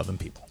comes to loving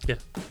people.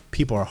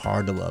 People are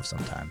hard to love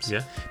sometimes.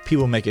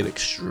 People make it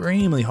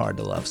extremely hard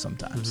to love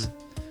sometimes.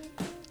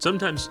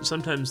 Sometimes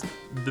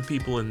the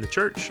people in the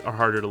church are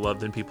harder to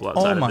love than people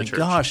outside of the church.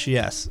 Oh my gosh,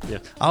 yes.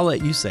 I'll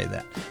let you say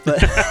that.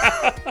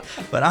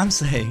 But I'm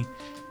saying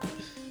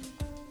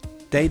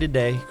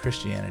day-to-day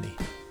Christianity,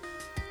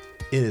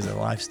 it is a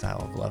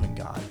lifestyle of loving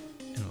God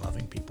and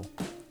loving people.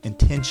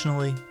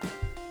 Intentionally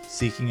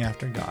seeking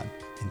after God,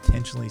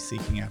 intentionally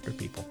seeking after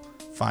people,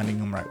 finding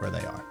them right where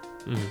they are.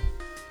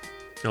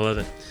 I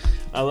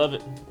love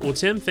it. Well,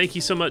 Tim, thank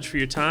you so much for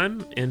your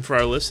time. And for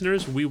our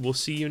listeners, we will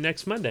see you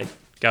next Monday.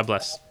 God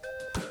bless.